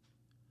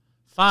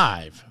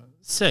 5,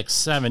 6,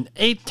 7,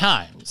 8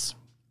 times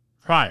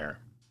prior.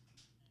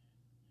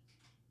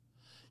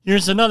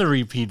 Here's another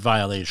repeat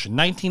violation.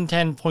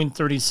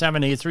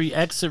 1910.37A3,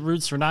 exit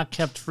routes were not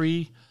kept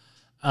free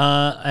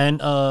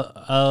and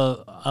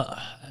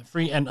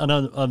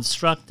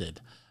unobstructed.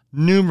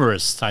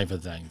 Numerous type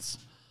of things.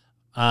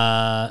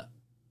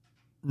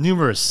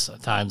 Numerous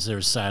times they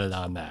were cited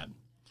on that.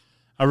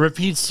 A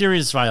repeat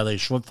serious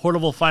violation with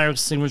portable fire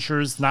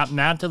extinguishers not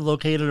mounted,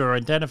 located, or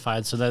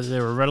identified so that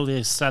they were readily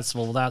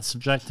accessible without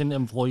subjecting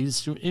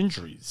employees to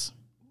injuries.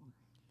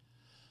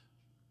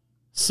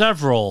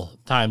 Several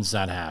times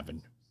that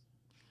happened.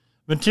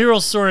 Material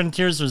stored in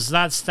tiers was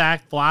not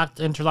stacked, blocked,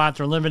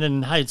 interlocked, or limited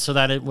in height so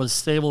that it was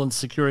stable and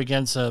secure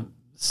against a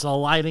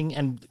sliding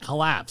and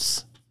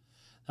collapse.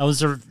 That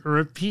was a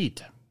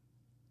repeat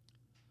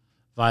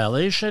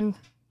violation.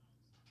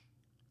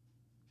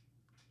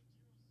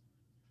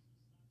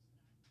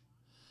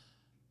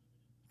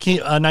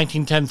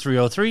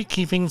 1910.303,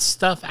 keeping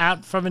stuff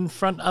out from in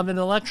front of an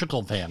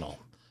electrical panel.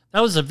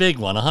 That was a big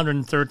one,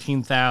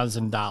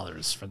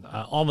 $113,000, for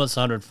almost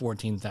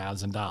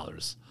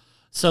 $114,000.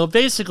 So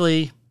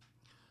basically,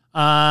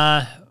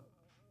 we're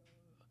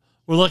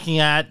looking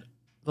at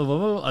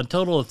a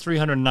total of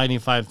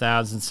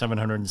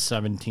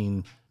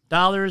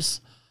 $395,717.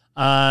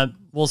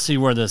 We'll see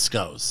where this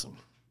goes.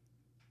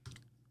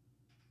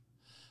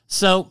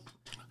 So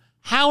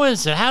how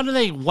is it? How do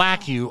they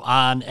whack you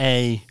on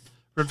a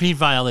repeat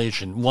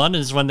violation? One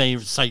is when they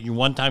cite you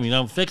one time, you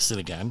don't fix it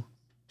again.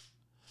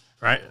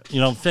 Right? You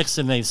don't fix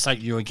it and they cite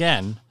you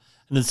again.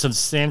 And it's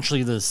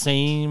substantially the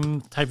same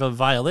type of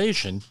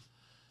violation.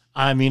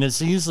 I mean,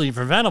 it's easily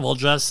preventable.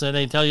 Just that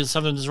they tell you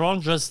something's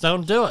wrong, just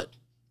don't do it.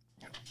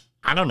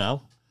 I don't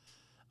know.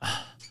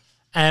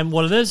 And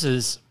what it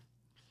is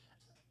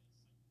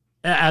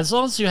as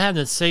long as you have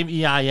the same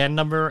EIN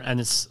number and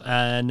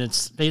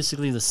it's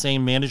basically the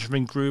same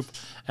management group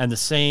and the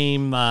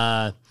same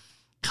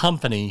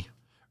company,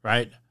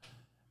 right?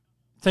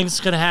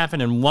 Things could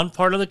happen in one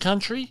part of the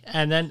country,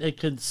 and then it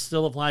could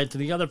still apply to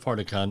the other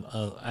part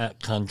of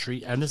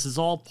country. And this is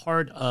all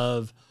part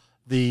of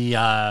the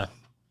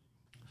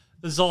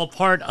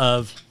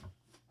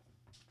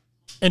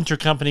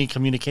intercompany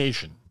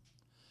communication.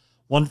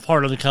 One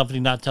part of the company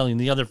not telling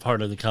the other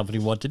part of the company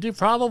what to do,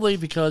 probably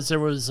because there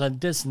was a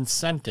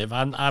disincentive.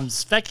 I'm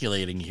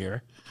speculating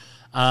here.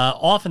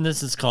 Often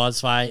this is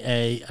caused by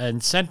an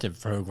incentive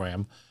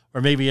program,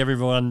 where maybe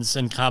everyone's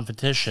in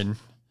competition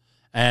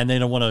and they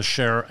don't want to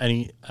share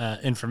any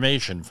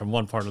information from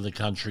one part of the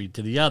country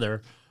to the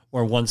other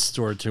or one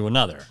store to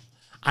another.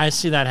 I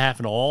see that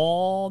happen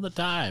all the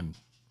time.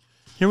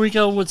 Here we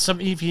go with some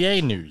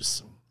EPA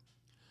news.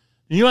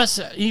 The U.S.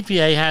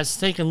 EPA has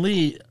taken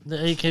lead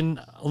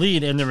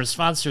in the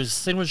response to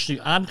extinguish the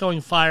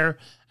ongoing fire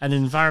at the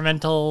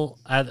Environment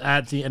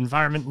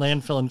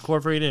Landfill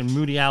Incorporated in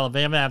Moody,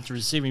 Alabama, after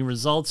receiving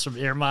results from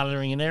air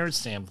monitoring and air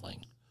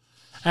sampling.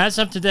 As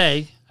of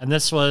today, and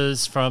this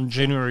was from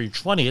January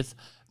 20th,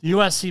 the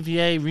U.S.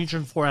 EPA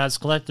Region 4 has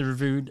collected and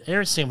reviewed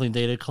air sampling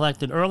data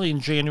collected early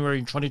in January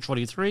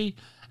 2023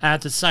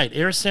 at the site.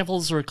 Air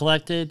samples were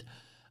collected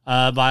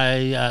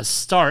by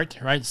START,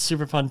 right,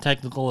 Superfund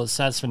Technical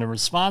Assessment and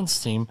Response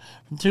Team,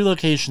 from 2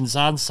 locations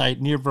on site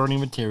near burning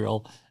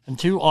material and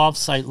 2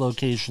 off-site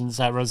locations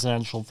at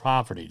residential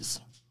properties.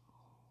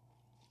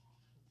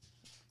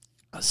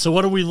 So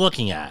what are we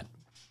looking at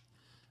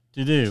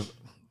to do?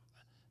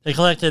 They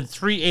collected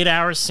 3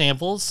 8-hour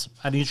samples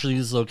at each of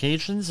these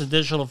locations.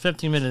 Additional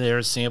 15-minute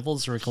air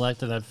samples were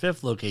collected at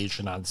 5th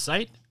location on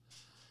site.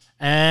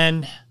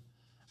 And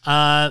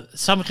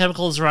some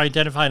chemicals were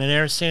identified in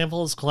air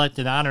samples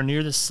collected on or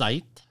near the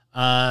site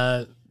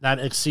that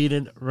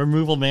exceeded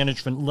removal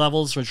management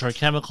levels, which are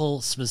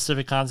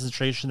chemical-specific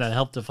concentration that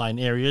help define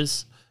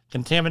areas,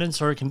 contaminants,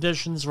 or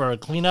conditions where a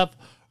cleanup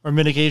or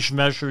mitigation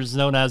measures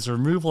known as a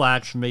removal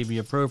action may be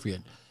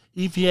appropriate.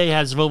 EPA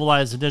has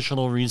mobilized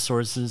additional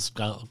resources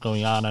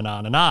going on and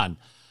on and on.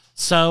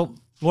 So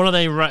what are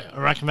they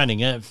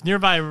recommending? If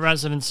nearby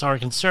residents are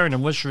concerned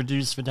and wish to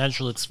reduce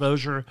potential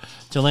exposure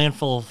to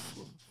landfill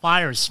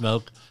fire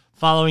smoke,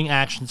 following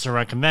actions are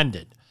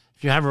recommended.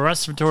 If you have a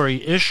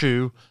respiratory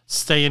issue,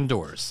 stay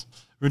indoors.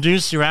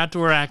 Reduce your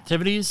outdoor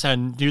activities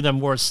and do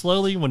them more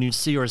slowly when you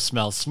see or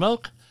smell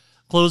smoke.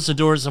 Close the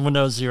doors and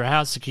windows of your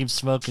house to keep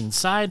smoke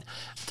inside.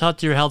 Talk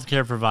to your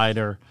healthcare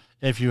provider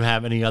if you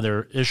have any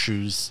other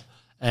issues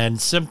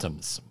and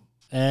symptoms.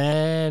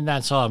 And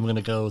that's all I'm going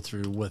to go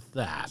through with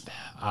that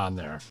on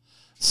there.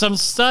 Some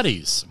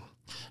studies.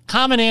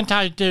 Common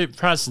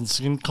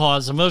antidepressants can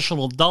cause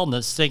emotional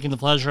dullness, taking the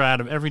pleasure out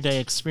of everyday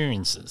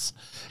experiences.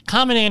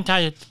 Common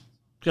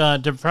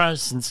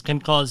antidepressants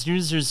can cause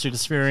users to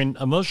experience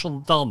emotional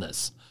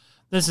dullness.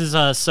 This is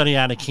a study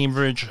out of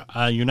Cambridge,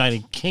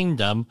 United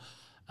Kingdom,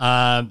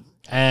 and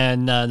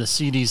the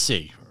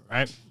CDC,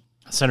 right?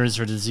 Centers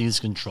for Disease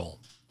Control.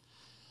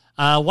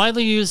 The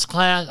widely used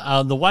class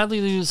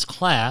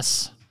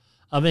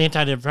of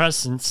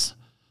antidepressants,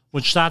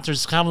 which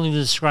doctors commonly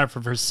describe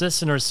for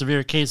persistent or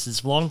severe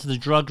cases, belong to the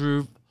drug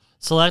group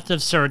selective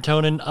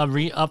serotonin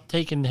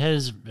reuptake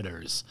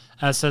inhibitors,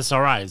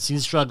 SSRIs.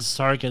 These drugs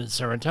target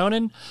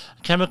serotonin,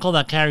 a chemical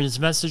that carries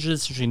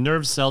messages between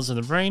nerve cells in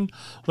the brain,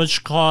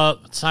 which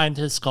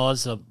scientists call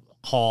the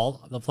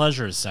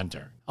pleasure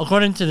center.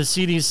 According to the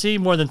CDC,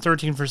 more than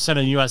 13%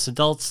 of U.S.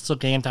 adults took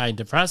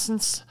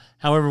antidepressants.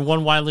 However,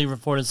 one widely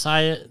reported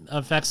side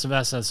effects of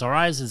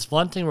SSRIs is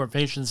blunting, where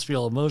patients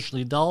feel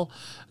emotionally dull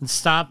and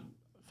stop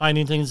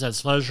finding things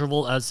as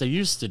pleasurable as they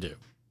used to.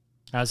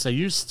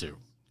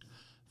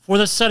 For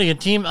the study, a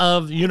team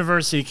of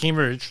University of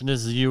Cambridge, this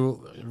is the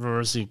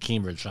University of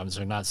Cambridge, not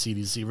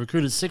CDC,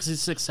 recruited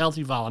 66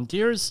 healthy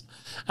volunteers.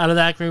 Out of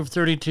that group,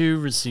 32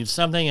 received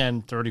something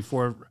and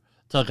 34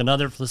 took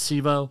another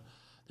placebo.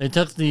 They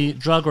took the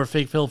drug or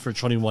fake pill for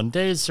 21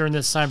 days. During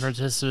this time,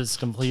 participants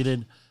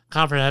completed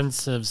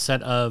comprehensive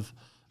set of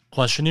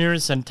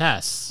questionnaires and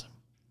tests.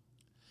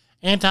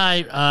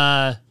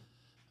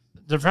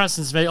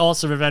 Antidepressants may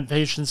also prevent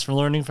patients from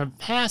learning from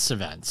past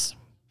events.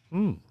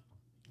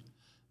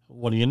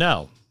 What do you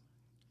know?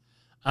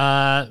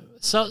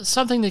 So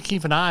something to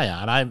keep an eye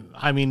on.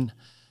 I mean,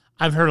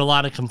 I've heard a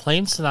lot of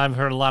complaints and I've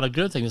heard a lot of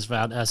good things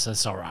about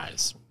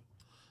SSRIs.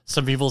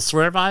 Some people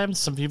swear by them,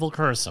 some people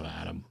curse them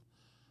at them.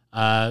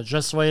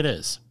 Just the way it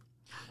is.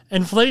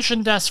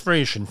 Inflation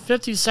desperation.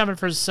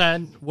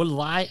 57% would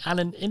lie on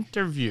an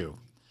interview.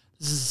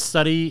 This is a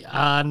study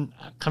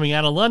coming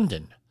out of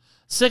London.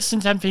 6 in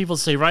 10 people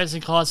say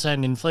rising costs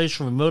and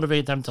inflation would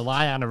motivate them to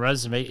lie on a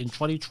resume in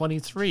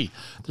 2023.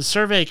 The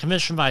survey,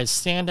 commissioned by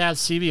Standout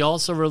CV,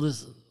 also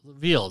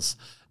reveals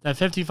that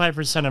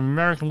 55% of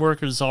American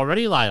workers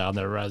already lied on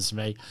their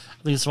resume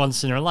at least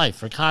once in their life.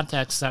 For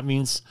context, that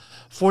means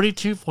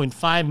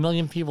 42.5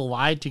 million people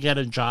lied to get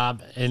a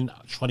job in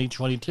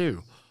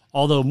 2022.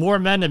 Although more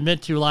men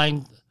admit to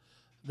lying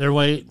their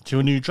way to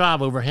a new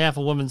job, over half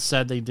of women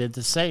said they did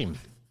the same.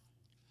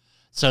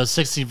 So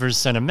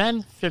 60% of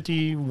men,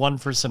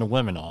 51% of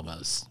women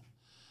almost.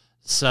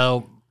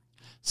 So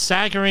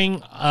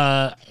staggering.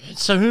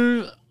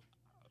 So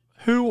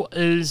who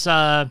is...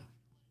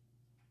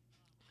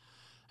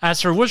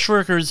 As for which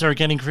workers are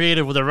getting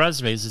creative with their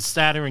resumes, it's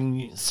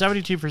staggering.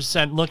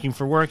 72% looking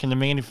for work in the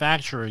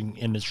manufacturing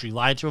industry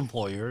lied to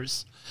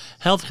employers.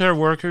 Healthcare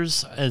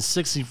workers is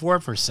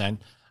 64%.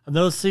 And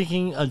those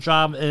seeking a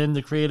job in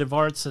the creative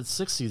arts at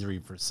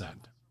 63%.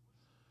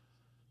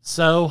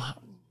 So,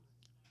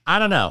 I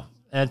don't know.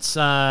 It's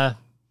the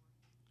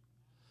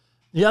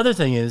other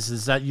thing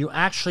is that you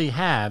actually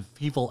have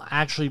people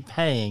actually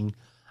paying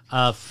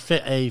a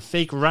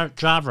fake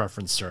job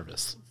reference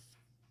service.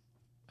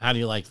 How do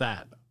you like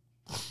that?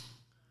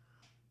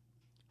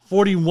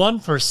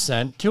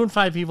 41%, 2 in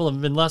 5 people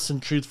have been less than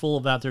truthful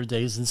about their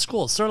days in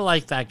school. Sort of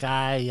like that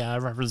guy,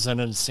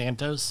 Representative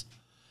Santos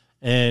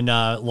in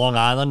Long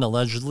Island,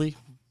 allegedly.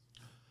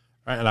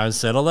 Right, and I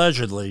said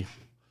allegedly.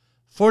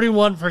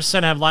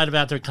 41% have lied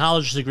about their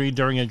college degree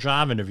during a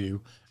job interview.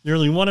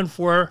 Nearly 1 in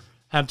 4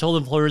 have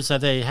told employers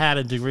that they had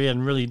a degree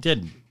and really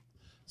didn't.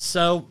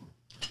 So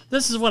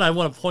this is what I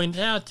want to point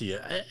out to you.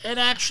 It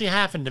actually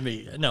happened to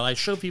me. No, I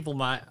show people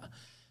my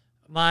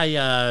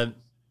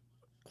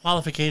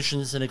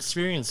qualifications and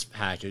experience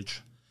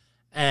package.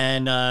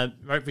 And,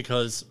 right,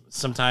 because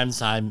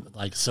sometimes I'm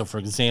like, so for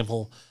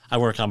example, I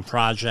work on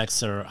projects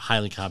that are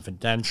highly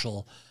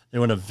confidential. They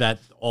want to vet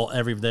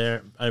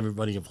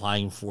everybody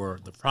applying for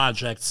the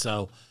project.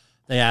 So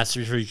they ask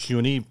me for a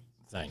Q&E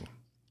thing,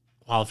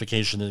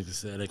 qualification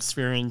and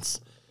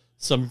experience.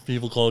 Some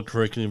people call it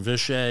curriculum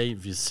vitae,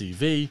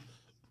 CV,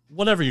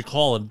 whatever you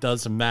call it,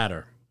 doesn't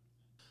matter.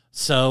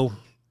 So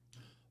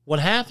what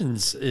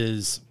happens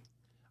is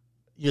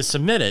you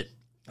submit it.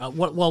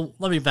 Well,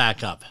 let me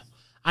back up.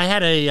 I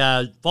had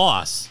a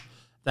boss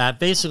that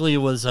basically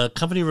was a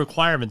company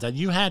requirement that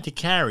you had to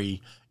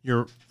carry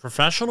your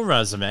professional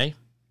resume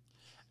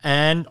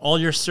and all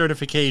your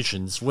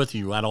certifications with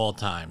you at all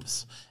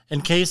times. In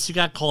case you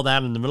got called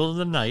out in the middle of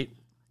the night,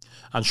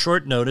 on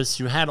short notice,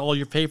 you had all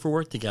your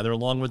paperwork together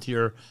along with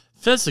your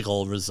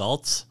physical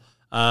results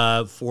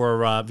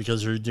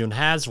because you're doing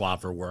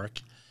HAZWOPER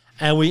work.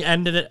 And we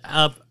ended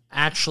up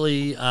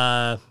actually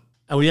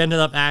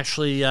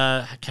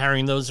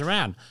carrying those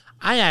around.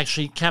 I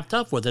actually kept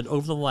up with it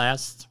over the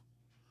last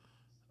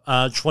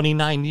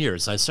 29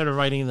 years. I started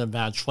writing them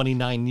about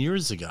 29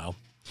 years ago.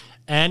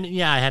 And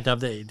yeah, I had to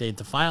update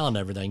the file and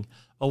everything.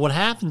 But what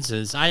happens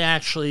is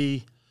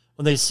when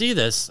they see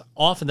this,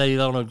 often they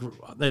don't agree.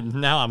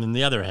 Now I'm in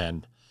the other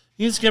hand.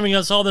 He's giving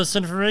us all this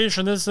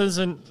information. This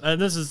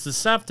is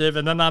deceptive.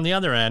 And then on the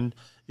other end,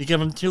 you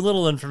give him too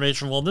little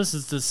information. Well, this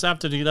is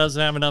deceptive. He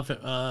doesn't have enough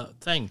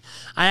thing.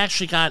 I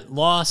actually got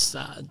lost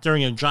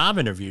during a job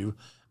interview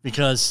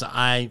because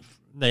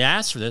they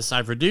asked for this.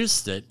 I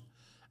produced it,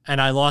 and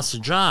I lost a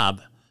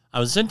job I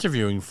was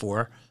interviewing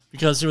for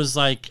because it was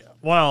like,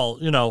 well,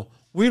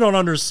 we don't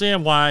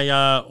understand why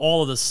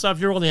all of this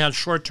stuff. You only have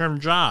short-term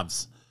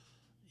jobs.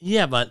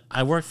 Yeah, but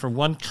I work for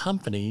one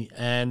company,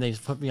 and they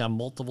put me on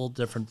multiple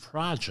different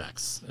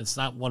projects. It's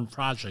not one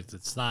project.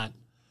 It's not,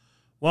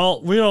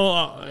 well, we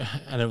don't,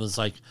 and it was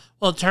like,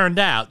 well, it turned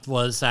out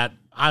was that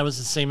I was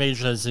the same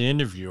age as the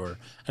interviewer,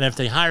 and if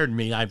they hired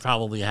me, I'd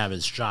probably have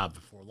his job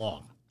before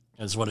long,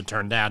 is what it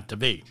turned out to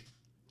be.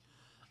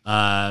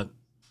 That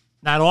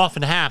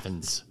often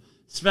happens,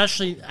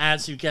 especially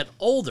as you get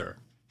older.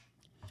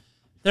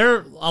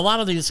 A lot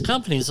of these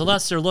companies,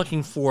 unless they're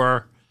looking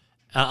for,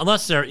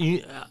 unless they're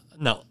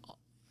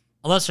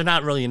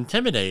not really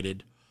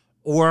intimidated,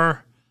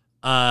 or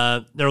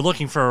they're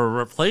looking for a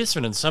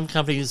replacement, and some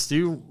companies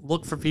do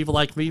look for people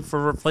like me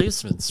for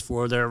replacements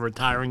for their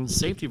retiring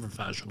safety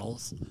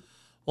professionals.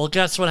 Well,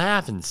 guess what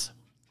happens?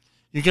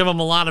 You give them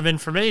a lot of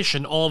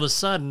information, all of a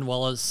sudden,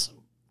 well, it's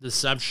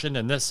deception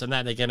and this and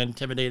that, they get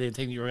intimidated,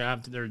 think you're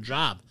after their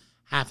job.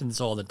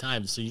 Happens all the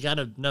time. So you got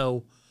to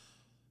know,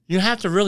 you have to really